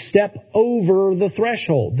everyone would step over the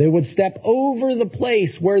threshold. They would step over the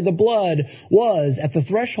place where the blood was at the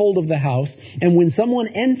threshold of the house, and when someone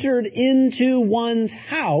entered into one's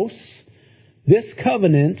house, this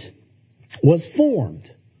covenant was formed.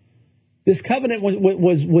 This covenant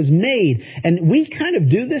was made. And we kind of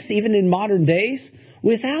do this even in modern days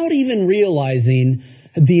without even realizing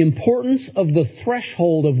the importance of the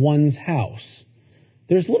threshold of one's house.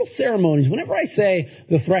 There's little ceremonies. Whenever I say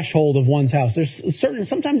the threshold of one's house,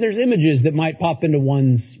 sometimes there's images that might pop into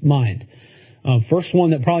one's mind. First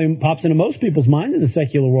one that probably pops into most people's mind in the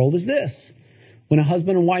secular world is this. When a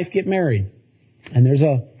husband and wife get married, and there's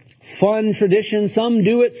a fun tradition, some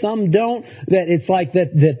do it, some don't, that it's like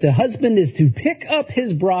that the husband is to pick up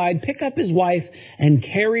his bride, pick up his wife, and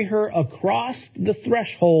carry her across the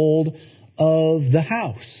threshold of the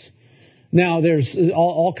house. Now, there's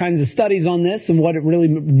all kinds of studies on this and what it really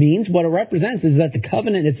means. What it represents is that the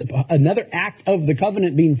covenant, it's another act of the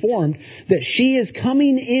covenant being formed, that she is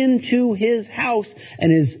coming into his house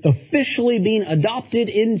and is officially being adopted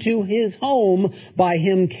into his home by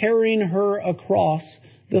him carrying her across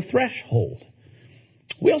the threshold.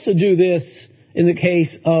 We also do this in the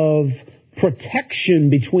case of protection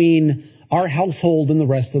between our household and the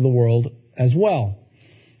rest of the world as well.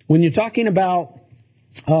 When you're talking about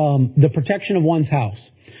the protection of one's house,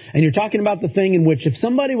 and you're talking about the thing in which if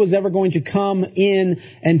somebody was ever going to come in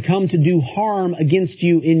and come to do harm against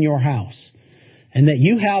you in your house, and that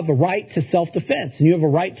you have a right to self-defense, and you have a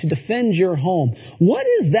right to defend your home. What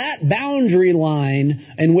is that boundary line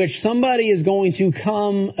in which somebody is going to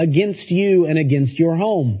come against you and against your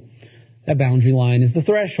home? That boundary line is the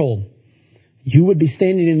threshold. You would be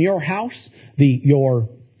standing in your house, your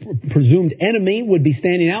presumed enemy would be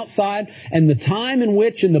standing outside, and the time in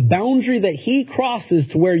which and the boundary that he crosses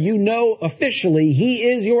to where you know officially he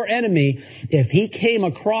is your enemy, if he came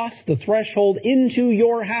across the threshold into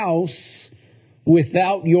your house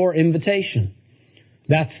without your invitation.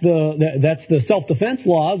 That's the self-defense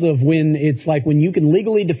laws of when it's like when you can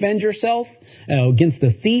legally defend yourself against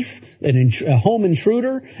a thief, a home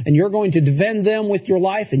intruder, and you're going to defend them with your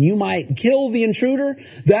life, and you might kill the intruder.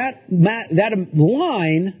 That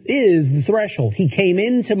line is the threshold. He came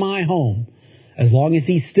into my home. As long as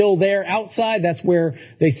he's still there outside, that's where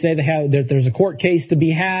they say that there's a court case to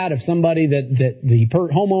be had of somebody that the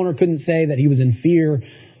homeowner couldn't say that he was in fear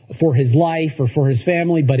for his life or for his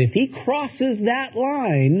family. But if he crosses that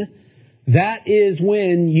line, that is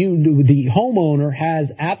when the homeowner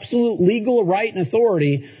has absolute legal right and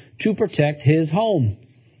authority to protect his home.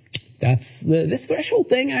 This threshold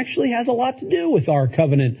thing actually has a lot to do with our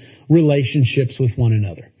covenant relationships with one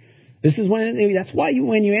another. That's why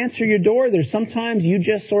when you answer your door, there's sometimes you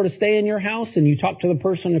just sort of stay in your house and you talk to the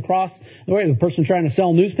person across the way, the person trying to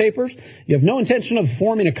sell newspapers. You have no intention of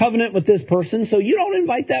forming a covenant with this person, so you don't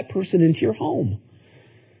invite that person into your home.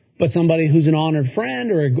 But somebody who's an honored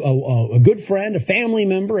friend or a good friend, a family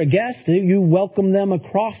member, a guest, you welcome them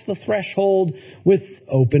across the threshold with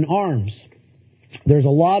open arms. There's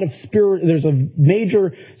a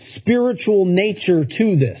major spiritual nature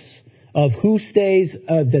to this. Of who stays,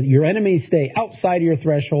 that your enemies stay outside of your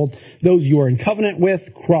threshold. Those you are in covenant with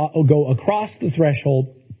go across the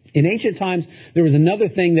threshold. In ancient times, there was another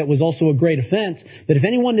thing that was also a great offense, that if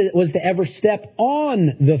anyone was to ever step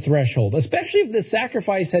on the threshold, especially if the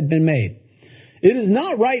sacrifice had been made, It is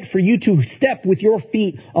not right for you to step with your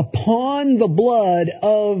feet upon the blood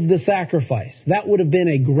of the sacrifice. That would have been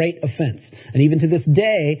a great offense. And even to this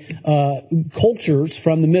day, cultures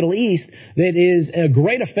from the Middle East, that is a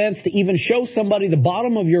great offense to even show somebody the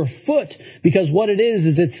bottom of your foot, because what it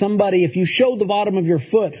is it's somebody, if you show the bottom of your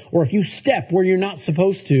foot, or if you step where you're not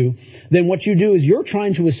supposed to, then what you do is you're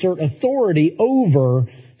trying to assert authority over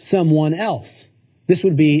someone else. This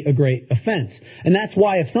would be a great offense. And that's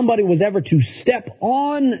why if somebody was ever to step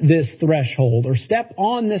on this threshold or step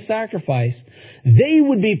on this sacrifice, they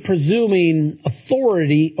would be presuming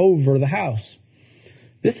authority over the house.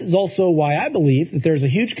 This is also why I believe that there's a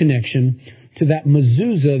huge connection to that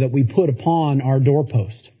mezuzah that we put upon our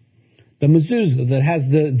doorpost. The mezuzah that has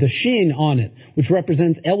the shin on it, which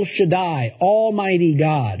represents El Shaddai, Almighty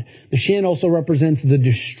God. The shin also represents the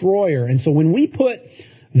destroyer. And so when we put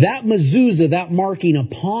that mezuzah, that marking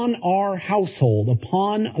upon our household,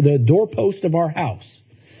 upon the doorpost of our house,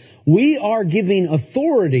 we are giving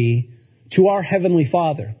authority to our Heavenly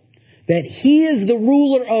Father. That He is the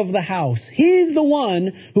ruler of the house. He's the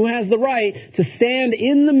one who has the right to stand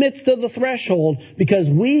in the midst of the threshold, because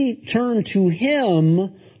we turn to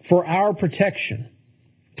Him for our protection.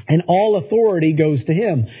 And all authority goes to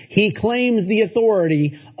Him. He claims the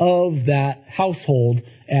authority of that household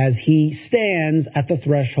as He stands at the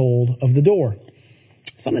threshold of the door.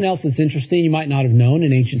 Something else that's interesting you might not have known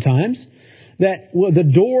in ancient times, that the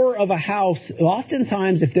door of a house,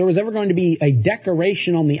 oftentimes if there was ever going to be a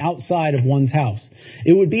decoration on the outside of one's house,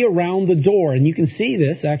 it would be around the door. And you can see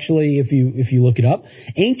this actually if you look it up.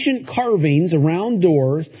 Ancient carvings around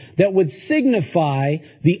doors that would signify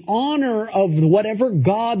the honor of whatever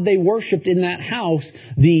god they worshipped in that house.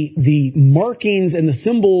 The markings and the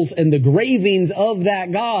symbols and the gravings of that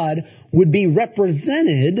god would be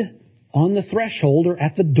represented on the threshold or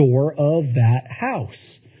at the door of that house.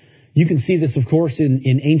 You can see this, of course,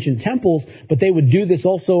 in ancient temples, but they would do this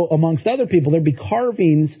also amongst other people. There'd be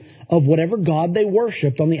carvings of whatever god they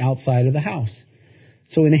worshipped on the outside of the house.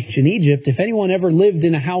 So in ancient Egypt, if anyone ever lived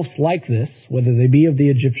in a house like this, whether they be of the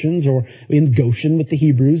Egyptians or in Goshen with the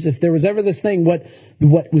Hebrews, if there was ever this thing, what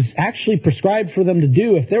was actually prescribed for them to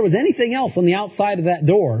do, if there was anything else on the outside of that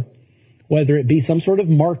door, whether it be some sort of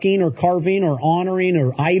marking or carving or honoring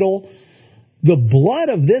or idol, the blood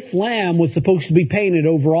of this lamb was supposed to be painted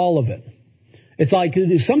over all of it. It's like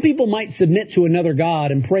some people might submit to another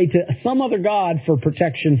god and pray to some other god for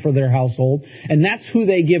protection for their household, and that's who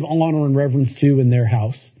they give honor and reverence to in their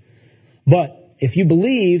house. But if you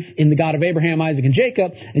believe in the God of Abraham, Isaac, and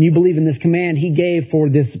Jacob, and you believe in this command He gave for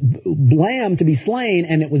this lamb to be slain,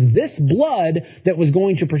 and it was this blood that was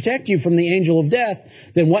going to protect you from the angel of death,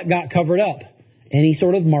 then what got covered up? Any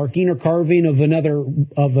sort of marking or carving of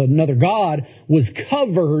another god was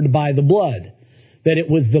covered by the blood. That it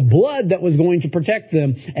was the blood that was going to protect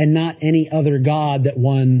them and not any other god that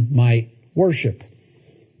one might worship.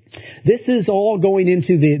 This is all going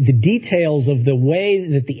into the details of the way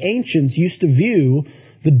that the ancients used to view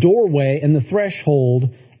the doorway and the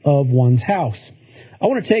threshold of one's house. I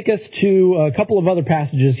want to take us to a couple of other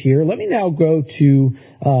passages here. Let me now go to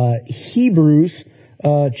Hebrews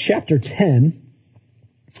chapter 10.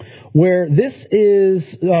 Where this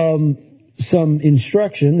is some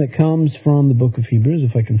instruction that comes from the book of Hebrews,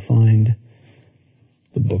 if I can find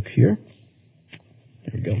the book here.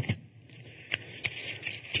 There we go.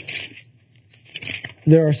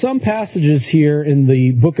 There are some passages here in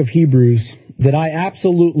the book of Hebrews that I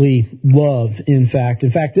absolutely love, in fact.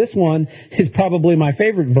 In fact, this one is probably my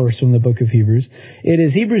favorite verse from the book of Hebrews. It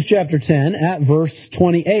is Hebrews chapter 10 at verse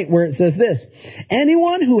 28, where it says this: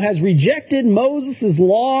 anyone who has rejected Moses'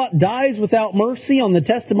 law dies without mercy on the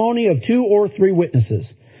testimony of 2 or 3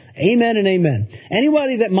 witnesses. Amen and amen.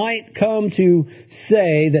 Anybody that might come to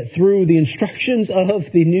say that through the instructions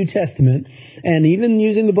of the New Testament, and even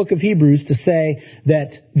using the book of Hebrews to say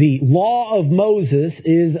that the law of Moses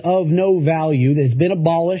is of no value, that it's been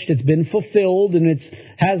abolished, it's been fulfilled, and it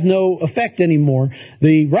has no effect anymore.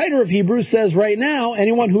 The writer of Hebrews says right now,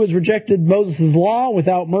 anyone who has rejected Moses' law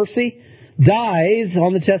without mercy dies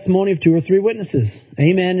on the testimony of 2 or 3 witnesses.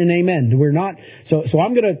 Amen and amen. We're not, so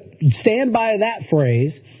I'm going to stand by that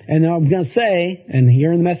phrase, and I'm going to say, and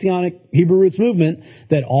here in the Messianic Hebrew Roots movement,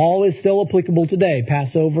 that all is still applicable today.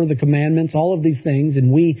 Passover, the commandments, all of these things,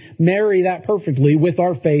 and we marry that perfectly with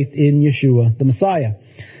our faith in Yeshua, the Messiah.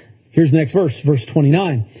 Here's the next verse, verse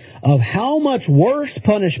 29. Of how much worse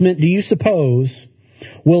punishment do you suppose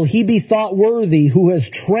will he be thought worthy who has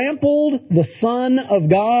trampled the Son of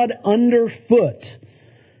God underfoot,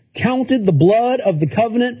 counted the blood of the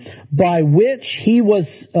covenant by which he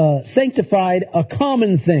was sanctified a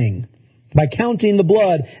common thing, by counting the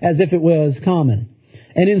blood as if it was common,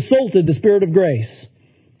 and insulted the Spirit of grace.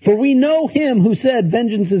 For we know him who said,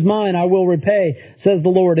 vengeance is mine, I will repay, says the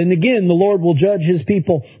Lord. And again, the Lord will judge his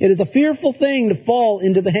people. It is a fearful thing to fall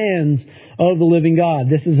into the hands of the living God.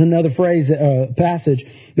 This is another passage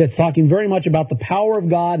that's talking very much about the power of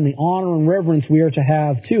God and the honor and reverence we are to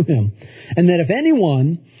have to him. And that if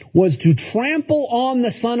anyone was to trample on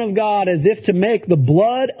the Son of God as if to make the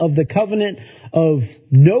blood of the covenant of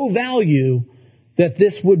no value, that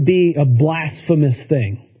this would be a blasphemous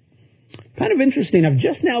thing. Kind of interesting. I've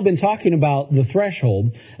just now been talking about the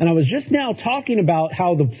threshold, and I was just now talking about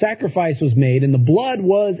how the sacrifice was made, and the blood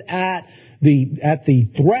was at the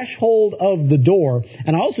threshold of the door.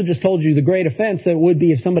 And I also just told you the great offense that it would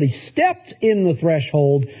be if somebody stepped in the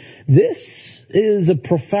threshold. This is a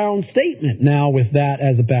profound statement now with that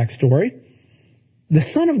as a backstory. The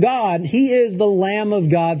Son of God, he is the Lamb of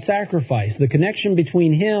God sacrifice. The connection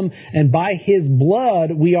between him and by his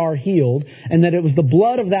blood we are healed. And that it was the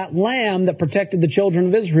blood of that Lamb that protected the children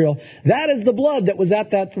of Israel. That is the blood that was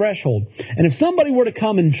at that threshold. And if somebody were to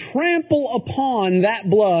come and trample upon that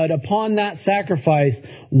blood, upon that sacrifice,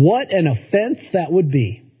 what an offense that would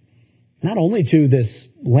be. Not only to this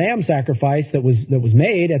lamb sacrifice that was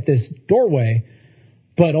made at this doorway,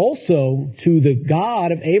 but also to the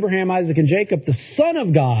God of Abraham, Isaac, and Jacob, the Son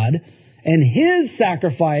of God, and his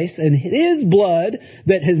sacrifice and his blood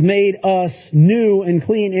that has made us new and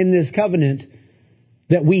clean in this covenant,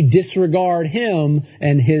 that we disregard him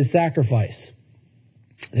and his sacrifice.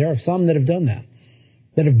 There are some that have done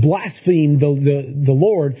that have blasphemed the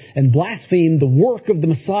Lord and blasphemed the work of the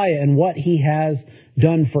Messiah and what he has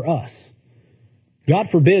done for us. God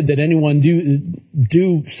forbid that anyone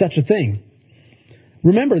do such a thing.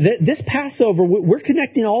 Remember, this Passover, we're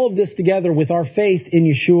connecting all of this together with our faith in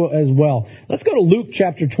Yeshua as well. Let's go to Luke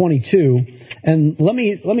chapter 22, and let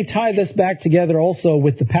me tie this back together also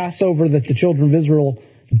with the Passover that the children of Israel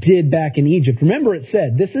did back in Egypt. Remember, it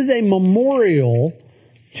said, this is a memorial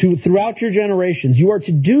throughout your generations. You are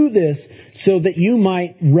to do this so that you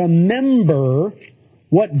might remember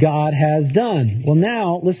what God has done. Well,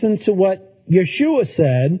 now, listen to what Yeshua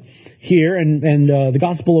said here, and the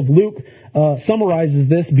Gospel of Luke summarizes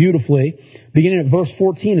this beautifully. Beginning at verse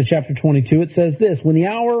 14 of chapter 22, it says this: When the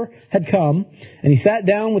hour had come, and he sat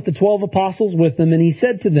down with the 12 apostles with them, and he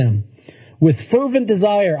said to them, with fervent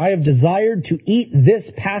desire, I have desired to eat this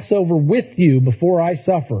Passover with you before I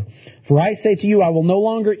suffer. For I say to you, I will no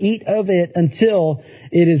longer eat of it until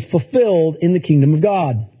it is fulfilled in the kingdom of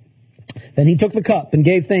God. Then he took the cup and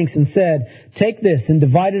gave thanks and said, Take this and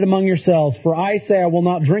divide it among yourselves, for I say I will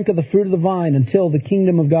not drink of the fruit of the vine until the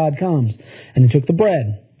kingdom of God comes. And he took the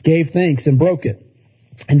bread, gave thanks, and broke it,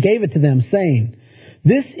 and gave it to them, saying,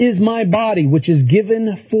 This is my body, which is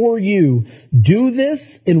given for you. Do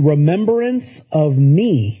this in remembrance of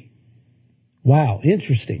me. Wow,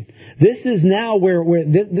 interesting. This is now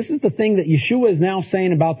this is the thing that Yeshua is now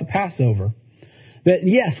saying about the Passover. That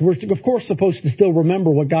yes, we're of course supposed to still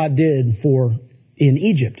remember what God did in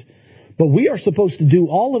Egypt. But we are supposed to do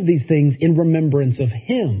all of these things in remembrance of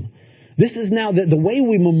him. This is now the way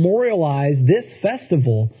we memorialize this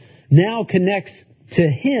festival now connects to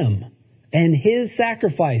him and his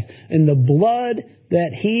sacrifice and the blood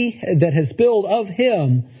that has spilled of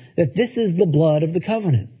him, that this is the blood of the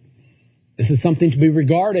covenant. This is something to be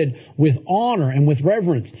regarded with honor and with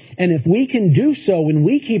reverence. And if we can do so when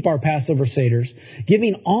we keep our Passover Seders,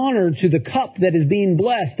 giving honor to the cup that is being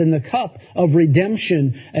blessed and the cup of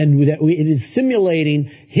redemption, and that it is simulating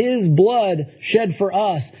his blood shed for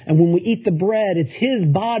us. And when we eat the bread, it's his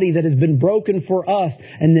body that has been broken for us,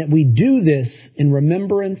 and that we do this in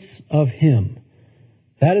remembrance of him.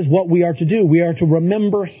 That is what we are to do. We are to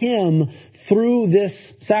remember him through this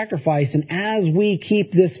sacrifice and as we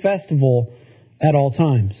keep this festival at all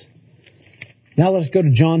times. Now let us go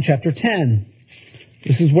to John chapter 10.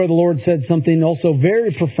 This is where the Lord said something also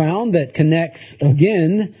very profound that connects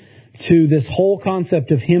again to this whole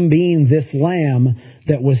concept of him being this lamb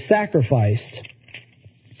that was sacrificed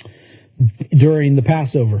during the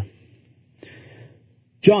Passover.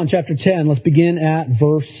 John chapter 10, let's begin at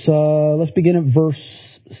verse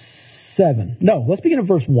 7. No, let's begin at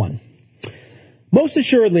verse 1. Most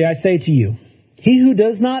assuredly, I say to you, he who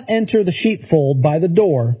does not enter the sheepfold by the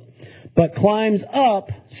door, but climbs up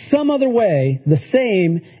some other way, the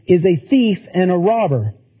same is a thief and a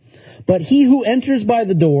robber. But he who enters by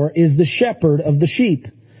the door is the shepherd of the sheep.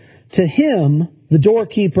 To him the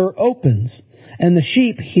doorkeeper opens, and the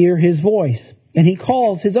sheep hear his voice, and he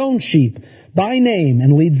calls his own sheep by name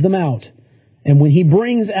and leads them out. And when he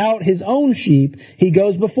brings out his own sheep, he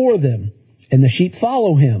goes before them, and the sheep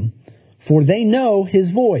follow him, for they know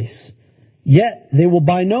his voice. Yet they will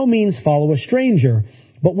by no means follow a stranger,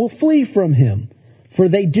 but will flee from him, for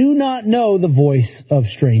they do not know the voice of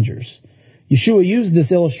strangers. Yeshua used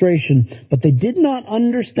this illustration, but they did not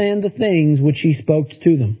understand the things which he spoke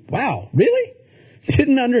to them. Wow, really?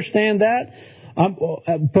 Didn't understand that?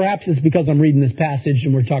 Perhaps it's because I'm reading this passage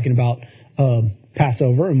and we're talking about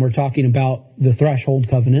Passover, and we're talking about the threshold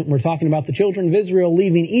covenant, and we're talking about the children of Israel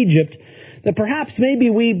leaving Egypt, that perhaps maybe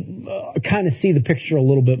we kind of see the picture a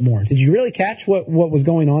little bit more. Did you really catch what was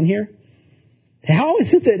going on here? How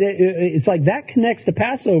is it that it's like that connects to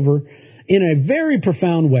Passover in a very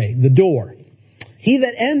profound way? The door. He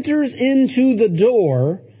that enters into the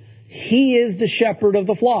door, he is the shepherd of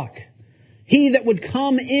the flock. He that would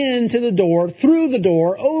come into the door, through the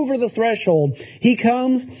door, over the threshold, he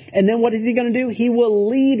comes, and then what is he going to do? He will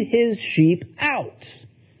lead his sheep out.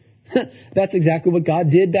 That's exactly what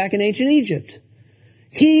God did back in ancient Egypt.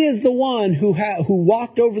 He is the one who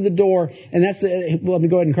walked over the door, and let me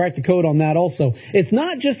go ahead and crack the code on that also. It's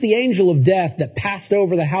not just the angel of death that passed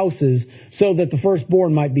over the houses so that the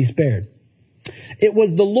firstborn might be spared. It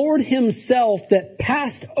was the Lord himself that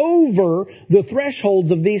passed over the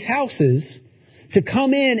thresholds of these houses to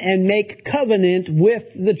come in and make covenant with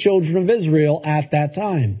the children of Israel at that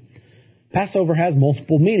time. Passover has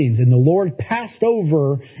multiple meanings, and the Lord passed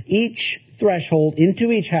over each threshold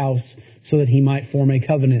into each house so that he might form a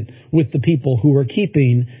covenant with the people who were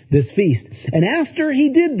keeping this feast. And after he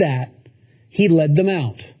did that, he led them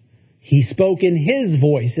out. He spoke in his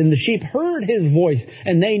voice, and the sheep heard his voice,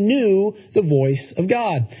 and they knew the voice of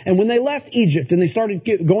God. And when they left Egypt and they started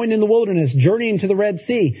going in the wilderness, journeying to the Red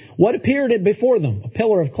Sea, what appeared before them? A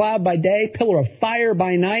pillar of cloud by day, pillar of fire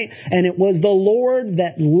by night, and it was the Lord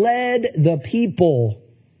that led the people,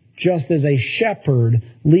 just as a shepherd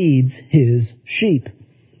leads his sheep.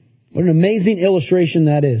 What an amazing illustration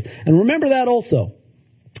that is. And remember that also.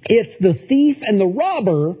 It's the thief and the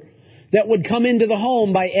robber that would come into the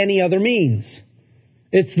home by any other means.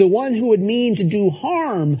 It's the one who would mean to do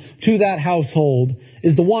harm to that household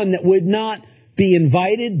is the one that would not be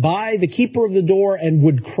invited by the keeper of the door and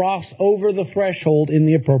would cross over the threshold in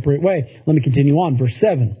the appropriate way. Let me continue on. Verse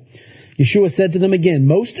 7. Yeshua said to them again,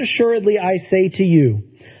 "Most assuredly I say to you,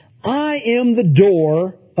 I am the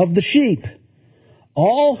door of the sheep.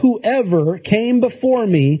 All who ever came before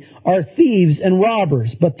me are thieves and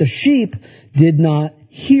robbers, but the sheep did not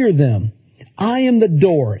hear them. I am the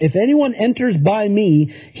door. If anyone enters by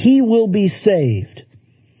me, he will be saved,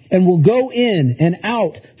 and will go in and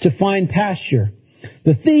out to find pasture.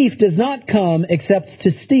 The thief does not come except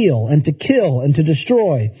to steal and to kill and to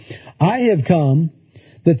destroy. I have come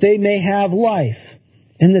that they may have life,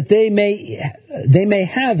 and that they may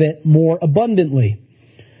have it more abundantly."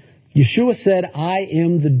 Yeshua said, "I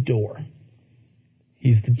am the door."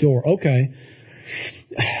 He's the door. Okay.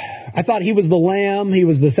 I thought he was the lamb. He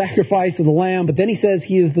was the sacrifice of the lamb. But then he says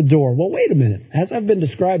he is the door. Well, wait a minute. As I've been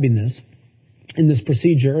describing this, in this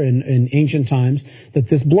procedure in ancient times, that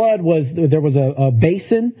this blood there was a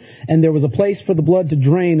basin, and there was a place for the blood to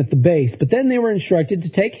drain at the base. But then they were instructed to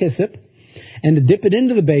take hyssop and to dip it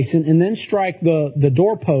into the basin and then strike the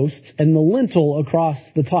doorposts and the lintel across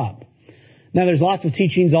the top. Now, there's lots of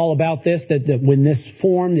teachings all about this, that when this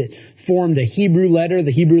formed, it formed a Hebrew letter,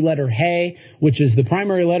 the Hebrew letter He, which is the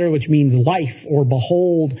primary letter, which means life or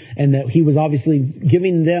behold, and that he was obviously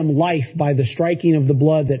giving them life by the striking of the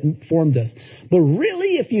blood that formed us. But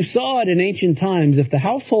really, if you saw it in ancient times, if the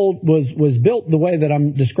household was built the way that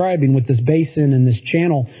I'm describing with this basin and this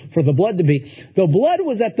channel for the blood to be, the blood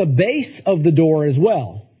was at the base of the door as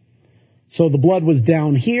well. So the blood was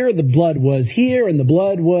down here, the blood was here, and the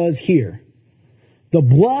blood was here. The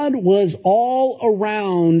blood was all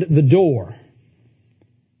around the door.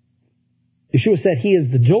 Yeshua said he is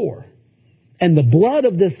the door. And the blood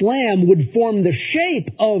of this lamb would form the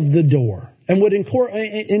shape of the door and would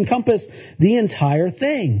encompass the entire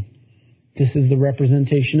thing. This is the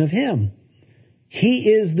representation of him. He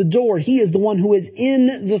is the door. He is the one who is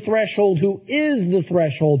in the threshold, who is the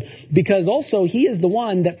threshold, because also he is the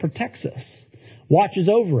one that protects us, watches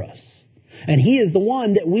over us. And he is the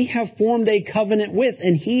one that we have formed a covenant with,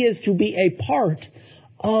 and he is to be a part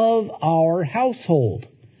of our household.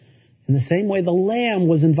 In the same way the Lamb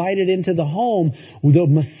was invited into the home, the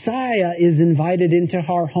Messiah is invited into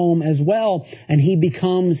our home as well, and he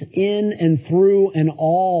becomes in and through and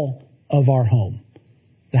all of our home.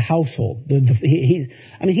 The household. He's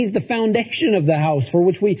the foundation of the house for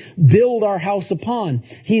which we build our house upon.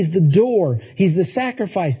 He's the door. He's the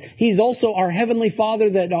sacrifice. He's also our Heavenly Father,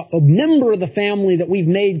 that a member of the family that we've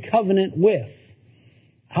made covenant with.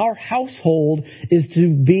 Our household is to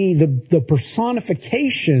be the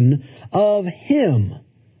personification of Him.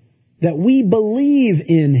 that we believe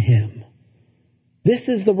in him. This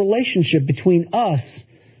is the relationship between us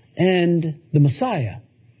and the Messiah.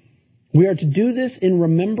 We are to do this in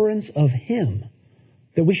remembrance of him.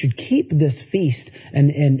 That we should keep this feast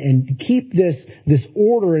and keep this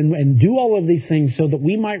order and do all of these things so that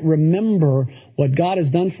we might remember what God has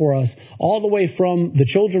done for us, all the way from the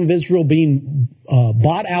children of Israel being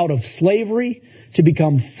bought out of slavery to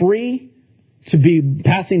become free, to be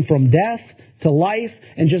passing from death to life,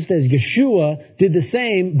 and just as Yeshua did the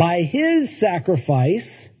same by his sacrifice,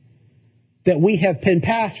 that we have been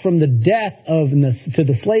passed from the death to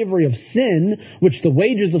the slavery of sin, which the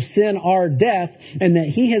wages of sin are death, and that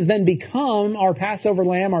he has then become our Passover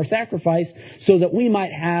lamb, our sacrifice, so that we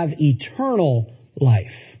might have eternal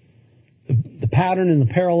life. The pattern and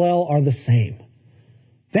the parallel are the same.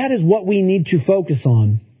 That is what we need to focus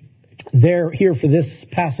on here for this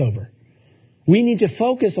Passover. We need to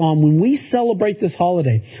focus on, when we celebrate this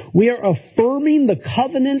holiday, we are affirming the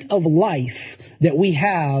covenant of life that we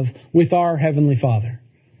have with our Heavenly Father,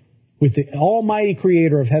 with the Almighty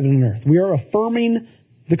Creator of heaven and earth. We are affirming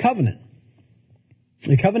the covenant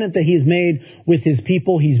that He has made with His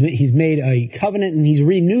people. He's made a covenant, and He's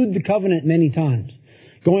renewed the covenant many times,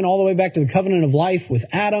 going all the way back to the covenant of life with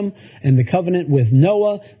Adam, and the covenant with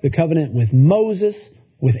Noah, the covenant with Moses,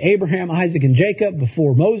 with Abraham, Isaac, and Jacob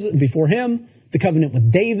before him, the covenant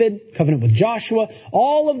with David, covenant with Joshua.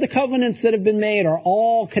 All of the covenants that have been made are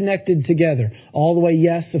all connected together. All the way,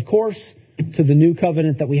 yes, of course, to the new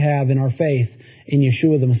covenant that we have in our faith in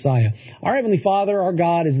Yeshua the Messiah. Our Heavenly Father, our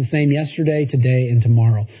God, is the same yesterday, today, and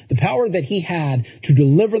tomorrow. The power that He had to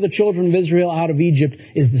deliver the children of Israel out of Egypt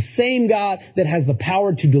is the same God that has the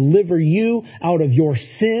power to deliver you out of your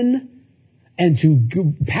sin and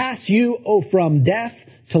to pass you from death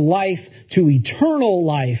to life, to eternal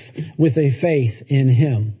life with a faith in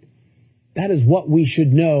Him. That is what we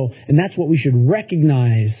should know, and that's what we should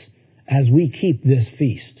recognize as we keep this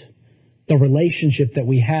feast. The relationship that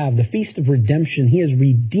we have, the Feast of Redemption. He has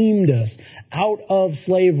redeemed us out of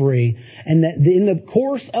slavery, and that in the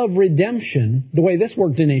course of redemption, the way this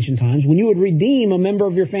worked in ancient times, when you would redeem a member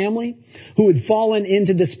of your family who had fallen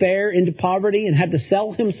into despair, into poverty, and had to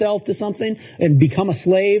sell himself to something and become a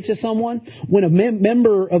slave to someone, when a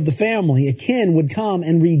member of the family, a kin, would come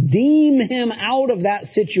and redeem him out of that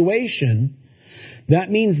situation, that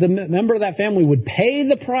means the member of that family would pay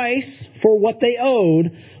the price for what they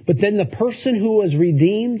owed, but then the person who was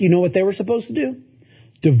redeemed, you know what they were supposed to do?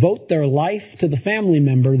 Devote their life to the family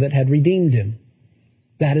member that had redeemed him.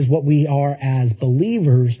 That is what we are as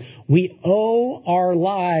believers. We owe our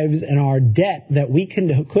lives and our debt that we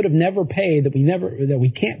could have never paid, that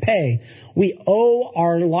we can't pay. We owe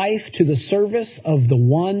our life to the service of the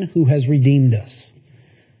one who has redeemed us.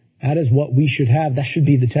 That is what we should have. That should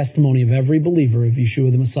be the testimony of every believer of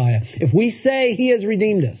Yeshua the Messiah. If we say He has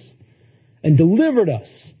redeemed us and delivered us,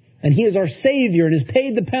 and He is our Savior and has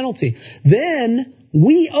paid the penalty, then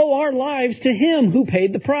we owe our lives to Him who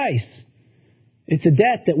paid the price. It's a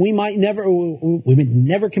debt that we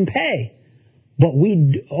never can pay, but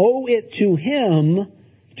we owe it to Him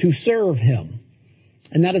to serve Him.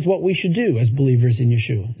 And that is what we should do as believers in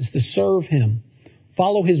Yeshua, is to serve Him,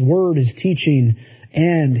 follow His word, His teaching,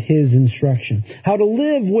 and His instruction. How to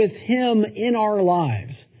live with Him in our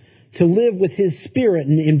lives, to live with His Spirit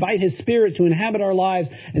and invite His Spirit to inhabit our lives,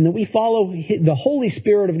 and that we follow the Holy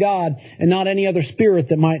Spirit of God and not any other spirit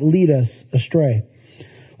that might lead us astray.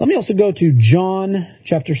 Let me also go to John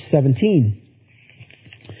chapter 17.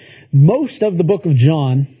 Most of the book of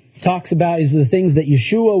John talks about is the things that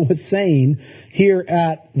Yeshua was saying here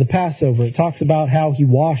at the Passover. It talks about how He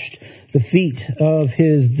washed the feet of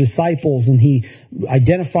His disciples and He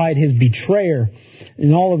identified His betrayer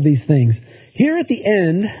and all of these things. Here at the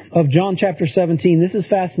end of John chapter 17, this is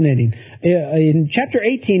fascinating. In chapter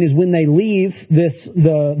 18 is when they leave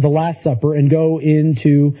the Last Supper and go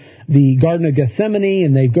into the Garden of Gethsemane,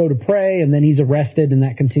 and they go to pray, and then He's arrested, and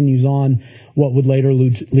that continues on what would later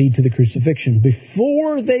lead to the crucifixion.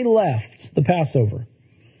 Before they left the Passover,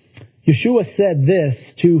 Yeshua said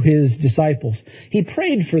this to His disciples. He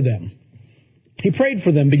prayed for them. He prayed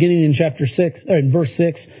for them beginning in verse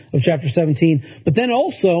 6 of chapter 17. But then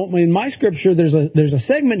also, in my scripture, there's a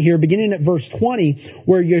segment here beginning at verse 20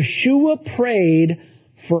 where Yeshua prayed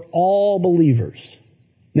for all believers.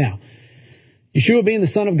 Now, Yeshua being the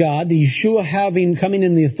Son of God, the Yeshua coming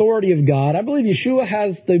in the authority of God, I believe Yeshua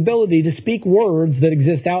has the ability to speak words that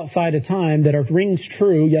exist outside of time that rings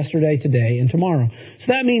true yesterday, today, and tomorrow. So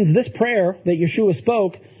that means this prayer that Yeshua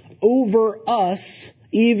spoke over us,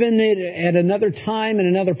 even at another time and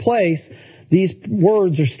another place, these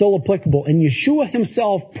words are still applicable. And Yeshua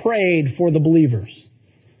Himself prayed for the believers.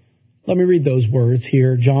 Let me read those words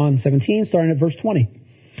here. John 17, starting at verse 20.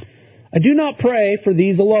 I do not pray for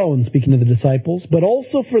these alone, speaking to the disciples, but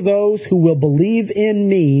also for those who will believe in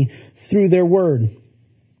me through their word,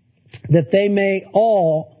 that they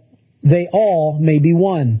all may be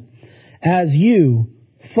one, as you,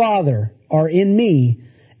 Father, are in me,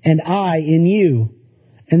 and I in you,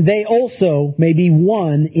 and they also may be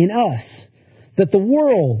one in us, that the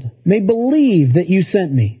world may believe that you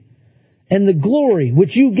sent me, and the glory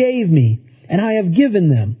which you gave me, and I have given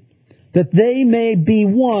them, that they may be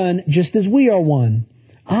one just as we are one,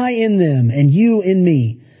 I in them and you in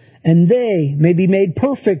me, and they may be made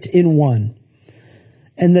perfect in one,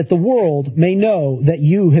 and that the world may know that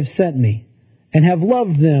you have sent me, and have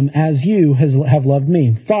loved them as you have loved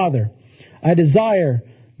me. Father, I desire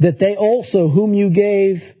that they also whom you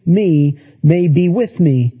gave me may be with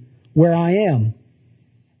me where I am,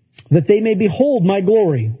 that they may behold my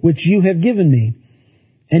glory, which you have given me.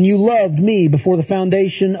 And you loved me before the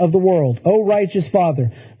foundation of the world. O righteous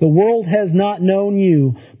Father, the world has not known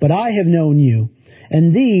you, but I have known you.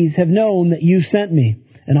 And these have known that you sent me.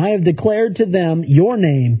 And I have declared to them your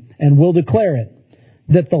name, and will declare it,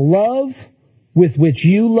 that the love with which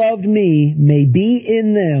you loved me may be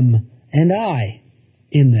in them, and I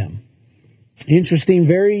in them. Interesting,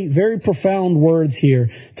 very, very profound words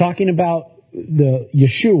here, talking about the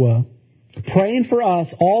Yeshua, praying for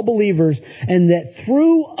us, all believers, and that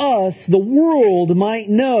through us the world might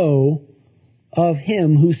know of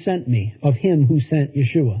Him who sent me, of Him who sent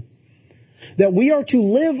Yeshua. That we are to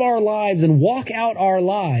live our lives and walk out our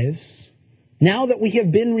lives, now that we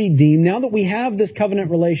have been redeemed, now that we have this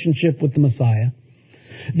covenant relationship with the Messiah,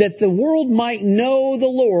 that the world might know the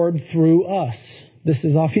Lord through us. This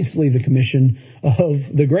is obviously the commission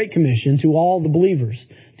of the Great Commission to all the believers.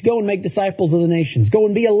 Go and make disciples of the nations. Go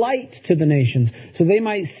and be a light to the nations, so they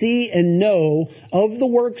might see and know of the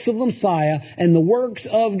works of the Messiah and the works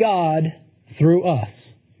of God through us.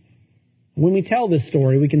 When we tell this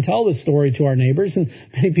story, we can tell this story to our neighbors, and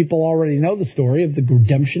many people already know the story of the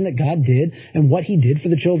redemption that God did and what He did for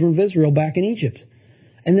the children of Israel back in Egypt.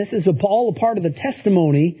 And this is all a part of the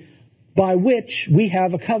testimony by which we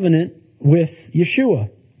have a covenant with Yeshua,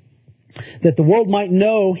 that the world might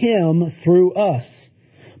know Him through us.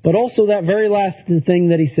 But also that very last thing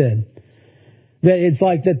that he said, that it's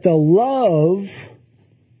like that the love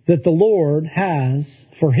that the Lord has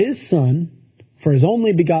for His Son, for His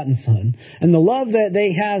only begotten Son, and the love that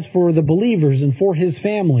He has for the believers and for His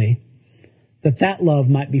family, that love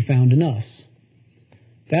might be found in us.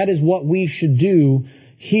 That is what we should do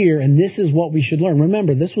here, and this is what we should learn.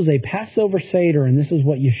 Remember, this was a Passover Seder, and this is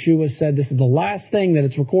what Yeshua said. This is the last thing that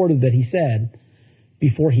it's recorded that He said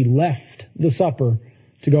before He left the supper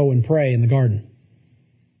to go and pray in the garden.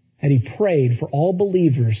 And He prayed for all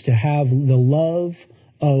believers to have the love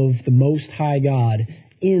of the Most High God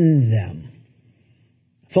in them.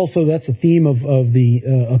 That's a theme of the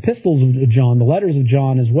epistles of John, the letters of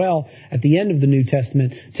John as well, at the end of the New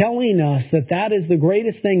Testament, telling us that is the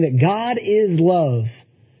greatest thing, that God is love,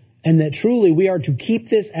 and that truly we are to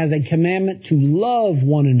keep this as a commandment to love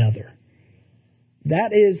one another.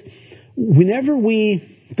 That is, whenever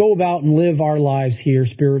we go about and live our lives here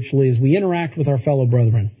spiritually, as we interact with our fellow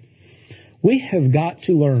brethren, we have got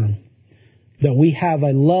to learn that we have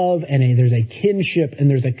a love and there's a kinship and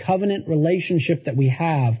there's a covenant relationship that we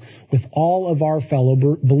have with all of our fellow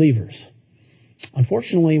believers.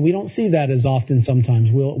 Unfortunately, we don't see that as often sometimes.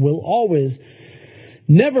 We'll always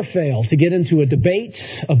never fail to get into a debate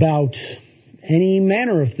about any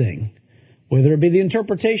manner of thing, whether it be the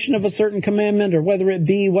interpretation of a certain commandment or whether it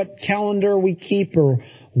be what calendar we keep or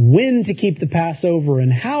when to keep the Passover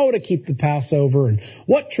and how to keep the Passover and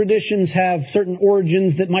what traditions have certain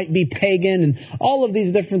origins that might be pagan and all of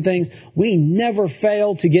these different things. We never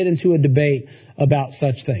fail to get into a debate about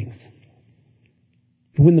such things.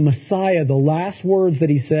 When the Messiah, the last words that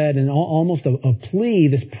He said, and almost a plea,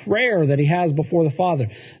 this prayer that He has before the Father,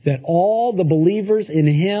 that all the believers in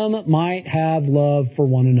Him might have love for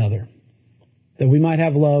one another. That we might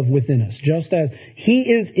have love within us, just as He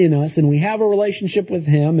is in us, and we have a relationship with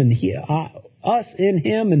Him, and us in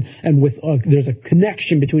Him, and with there's a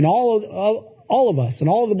connection between all of us and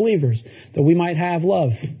all of the believers, that we might have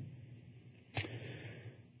love.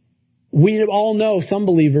 We all know some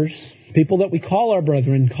believers, people that we call our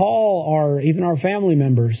brethren, even our family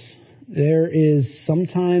members. There is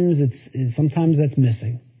sometimes that's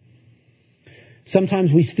missing.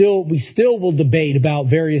 Sometimes we still will debate about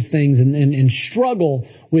various things and struggle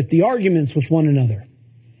with the arguments with one another.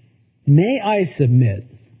 May I submit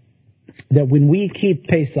that when we keep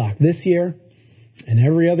Pesach this year and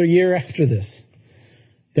every other year after this,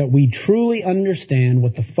 that we truly understand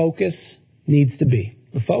what the focus needs to be.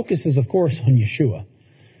 The focus is, of course, on Yeshua.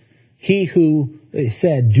 He who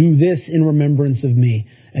said, "Do this in remembrance of me."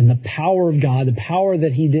 And the power of God, the power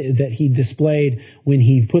that he displayed when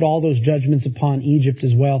he put all those judgments upon Egypt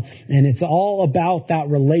as well. And it's all about that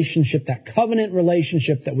relationship, that covenant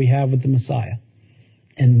relationship that we have with the Messiah.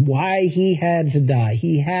 And why he had to die.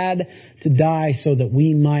 He had to die so that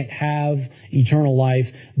we might have eternal life,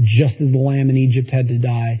 just as the lamb in Egypt had to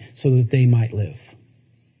die so that they might live.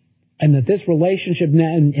 And that this relationship,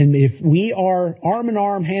 and if we are arm in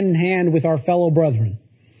arm, hand in hand with our fellow brethren,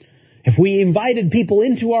 if we invited people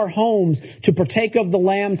into our homes to partake of the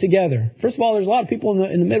lamb together. First of all, there's a lot of people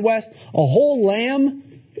in the Midwest. A whole lamb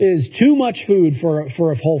is too much food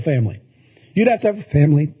for a whole family. You'd have to have a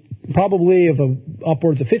family probably of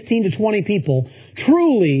upwards of 15 to 20 people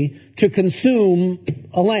truly to consume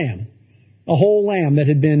a lamb. A whole lamb that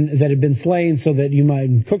had been slain so that you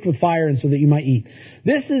might, cooked with fire and so that you might eat.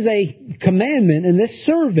 This is a commandment, and this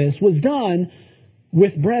service was done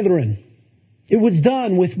with brethren. It was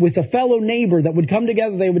done with a fellow neighbor that would come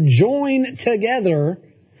together. They would join together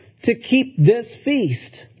to keep this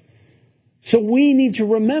feast. So we need to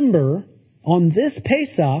remember on this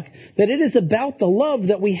Pesach that it is about the love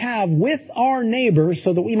that we have with our neighbors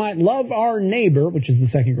so that we might love our neighbor, which is the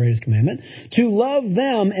second greatest commandment, to love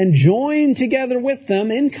them and join together with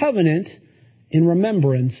them in covenant in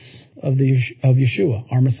remembrance of Yeshua,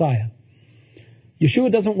 our Messiah. Yeshua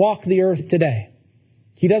doesn't walk the earth today.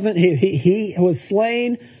 He was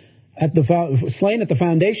slain at the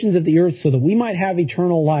foundations of the earth so that we might have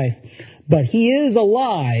eternal life. But he is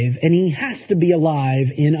alive, and he has to be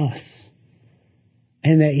alive in us.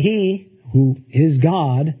 And that he, who is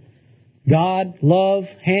God, love,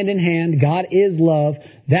 hand in hand, God is love,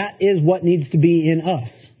 that is what needs to be in us.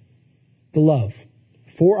 The love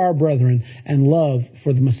for our brethren and love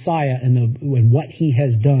for the Messiah and what he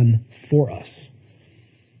has done for us.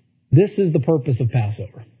 This is the purpose of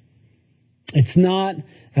Passover. It's not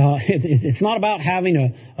about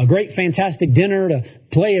having a great, fantastic dinner to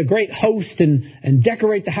play a great host and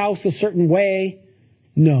decorate the house a certain way.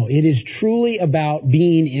 No, it is truly about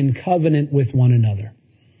being in covenant with one another.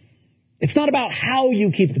 It's not about how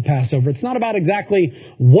you keep the Passover. It's not about exactly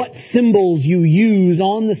what symbols you use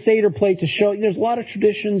on the Seder plate to show. There's a lot of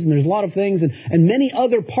traditions and there's a lot of things, and many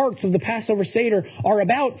other parts of the Passover Seder are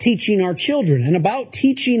about teaching our children and about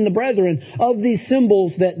teaching the brethren of these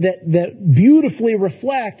symbols that beautifully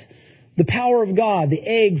reflect the power of God, the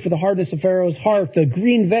egg for the hardness of Pharaoh's heart, the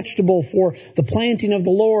green vegetable for the planting of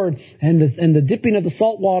the Lord, and the dipping of the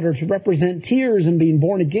salt water to represent tears and being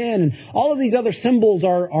born again. And all of these other symbols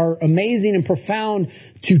are amazing and profound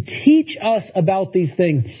to teach us about these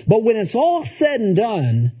things. But when it's all said and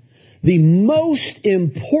done, the most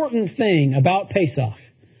important thing about Pesach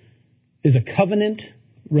is a covenant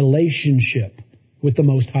relationship with the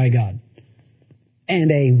Most High God.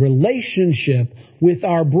 And a relationship with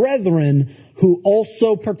our brethren who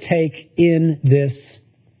also partake in this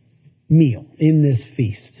meal, in this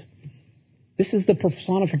feast. This is the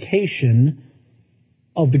personification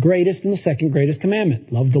of the greatest and the second greatest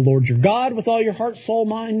commandment. Love the Lord your God with all your heart, soul,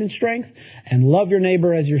 mind, and strength, and love your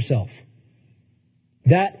neighbor as yourself.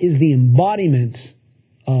 That is the embodiment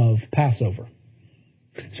of Passover.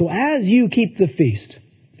 So as you keep the feast,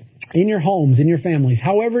 in your homes, in your families,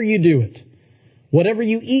 however you do it, whatever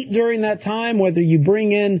you eat during that time, whether you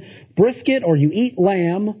bring in brisket or you eat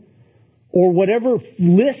lamb, or whatever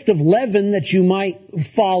list of leaven that you might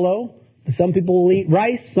follow. Some people will eat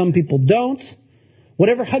rice, some people don't.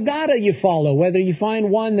 Whatever Haggadah you follow, whether you find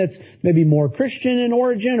one that's maybe more Christian in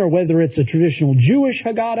origin, or whether it's a traditional Jewish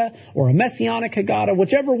Haggadah or a Messianic Haggadah,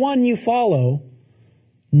 whichever one you follow,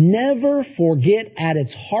 never forget at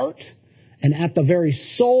its heart and at the very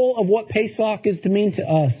soul of what Pesach is to mean to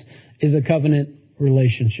us is a covenant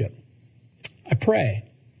relationship. I pray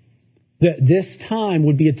that this time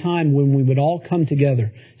would be a time when we would all come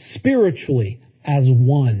together spiritually as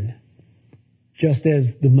one, just as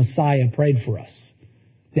the Messiah prayed for us,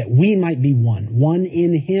 that we might be one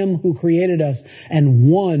in Him who created us,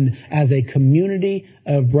 and one as a community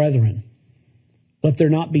of brethren. Let there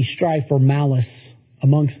not be strife or malice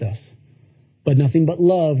amongst us, but nothing but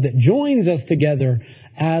love that joins us together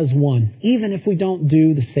as one. Even if we don't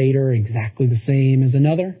do the Seder exactly the same as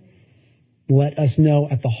another, let us know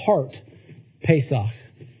at the heart, Pesach,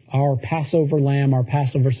 our Passover lamb, our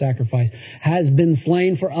Passover sacrifice, has been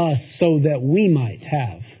slain for us so that we might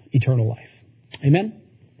have eternal life. Amen?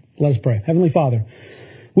 Let us pray. Heavenly Father,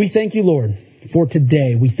 we thank you, Lord, for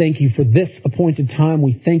today. We thank you for this appointed time.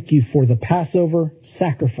 We thank you for the Passover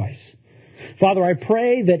sacrifice. Father, I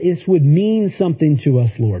pray that this would mean something to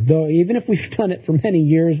us, Lord. Though even if we've done it for many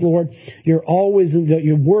years, Lord, your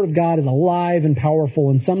Word of God is alive and powerful,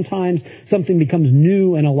 and sometimes something becomes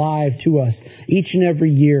new and alive to us each and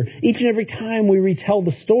every year. Each and every time we retell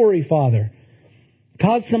the story, Father,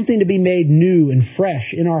 cause something to be made new and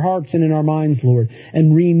fresh in our hearts and in our minds, Lord,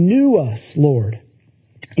 and renew us, Lord,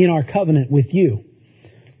 in our covenant with you.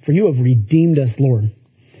 For you have redeemed us, Lord,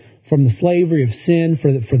 from the slavery of sin,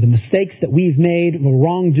 for the mistakes that we've made, the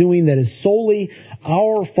wrongdoing that is solely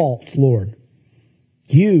our fault, Lord.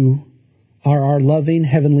 You are our loving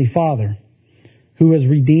Heavenly Father who has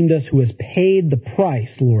redeemed us, who has paid the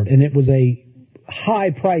price, Lord, and it was a high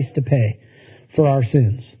price to pay for our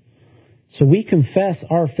sins. So we confess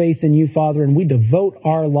our faith in you, Father, and we devote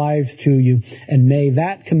our lives to you. And may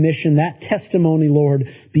that commission, that testimony, Lord,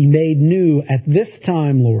 be made new at this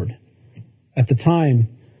time, Lord, at the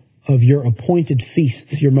time of your appointed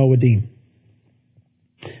feasts, your Moedim.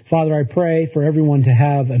 Father, I pray for everyone to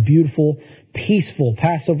have a beautiful, peaceful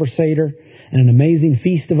Passover Seder and an amazing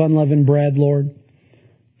feast of unleavened bread, Lord.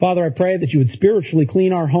 Father, I pray that you would spiritually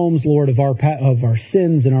clean our homes, Lord, of our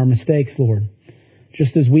sins and our mistakes, Lord.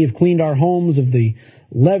 Just as we have cleaned our homes of the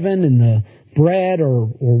leaven and the bread or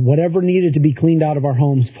whatever needed to be cleaned out of our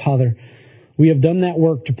homes, Father, we have done that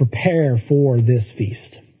work to prepare for this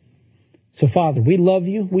feast. So, Father, we love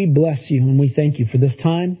you, we bless you, and we thank you for this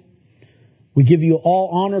time. We give you all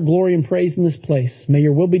honor, glory, and praise in this place. May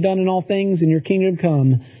your will be done in all things and your kingdom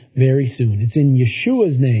come very soon. It's in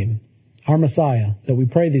Yeshua's name, our Messiah, that we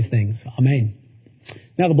pray these things. Amen.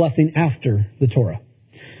 Now the blessing after the Torah.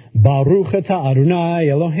 Baruch atah Adonai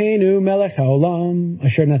Eloheinu melech haolam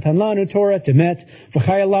asher natan lanu Torah temet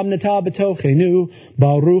v'chayalam nata b'tochenu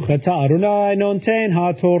Baruch atah Adonai nonten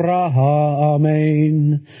haTorah.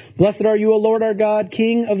 Amen. Blessed are you, O Lord our God,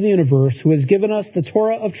 King of the universe, who has given us the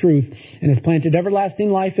Torah of truth and has planted everlasting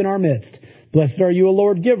life in our midst. Blessed are you, O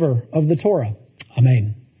Lord, giver of the Torah.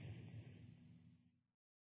 Amen.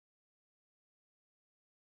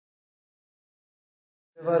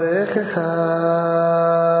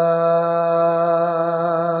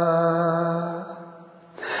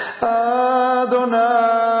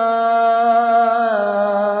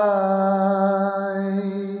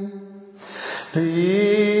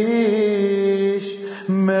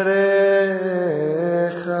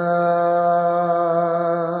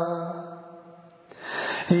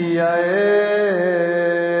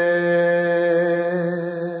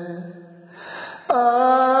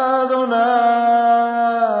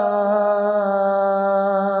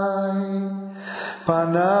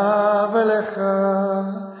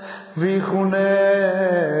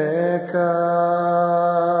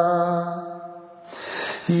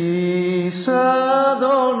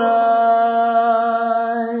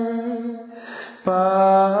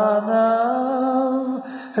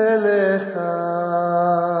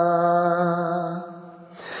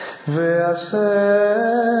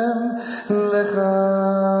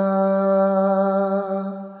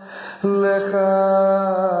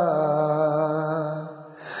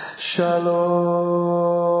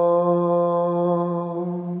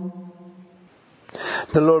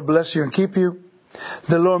 The Lord bless you and keep you.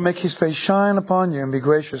 The Lord make his face shine upon you and be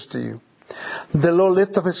gracious to you. The Lord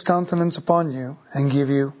lift up his countenance upon you and give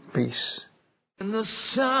you peace. And the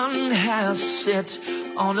sun has set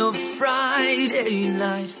on a Friday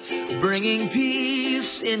night, bringing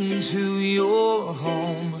peace into your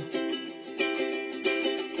home.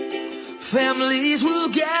 Families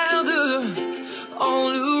will gather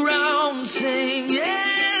all around singing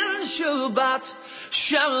Shabbat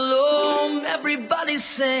Shalom. Everybody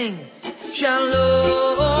sing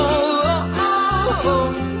Shalom.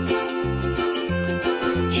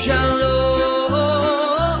 Shalom.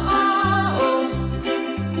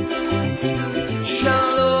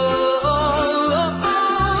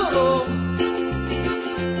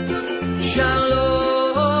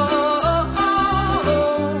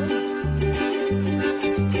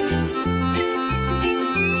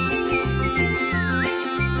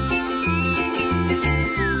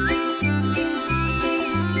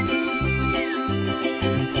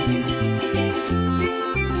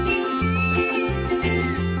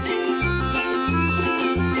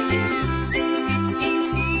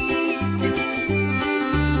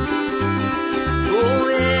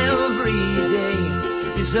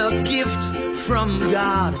 A gift from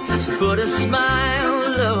God has put a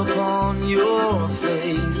smile upon your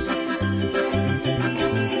face.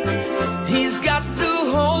 He's got the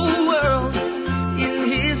whole world in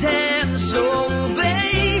his hands, so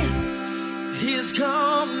obey his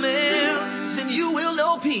commands and you will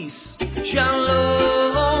know peace.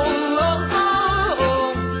 Shalom.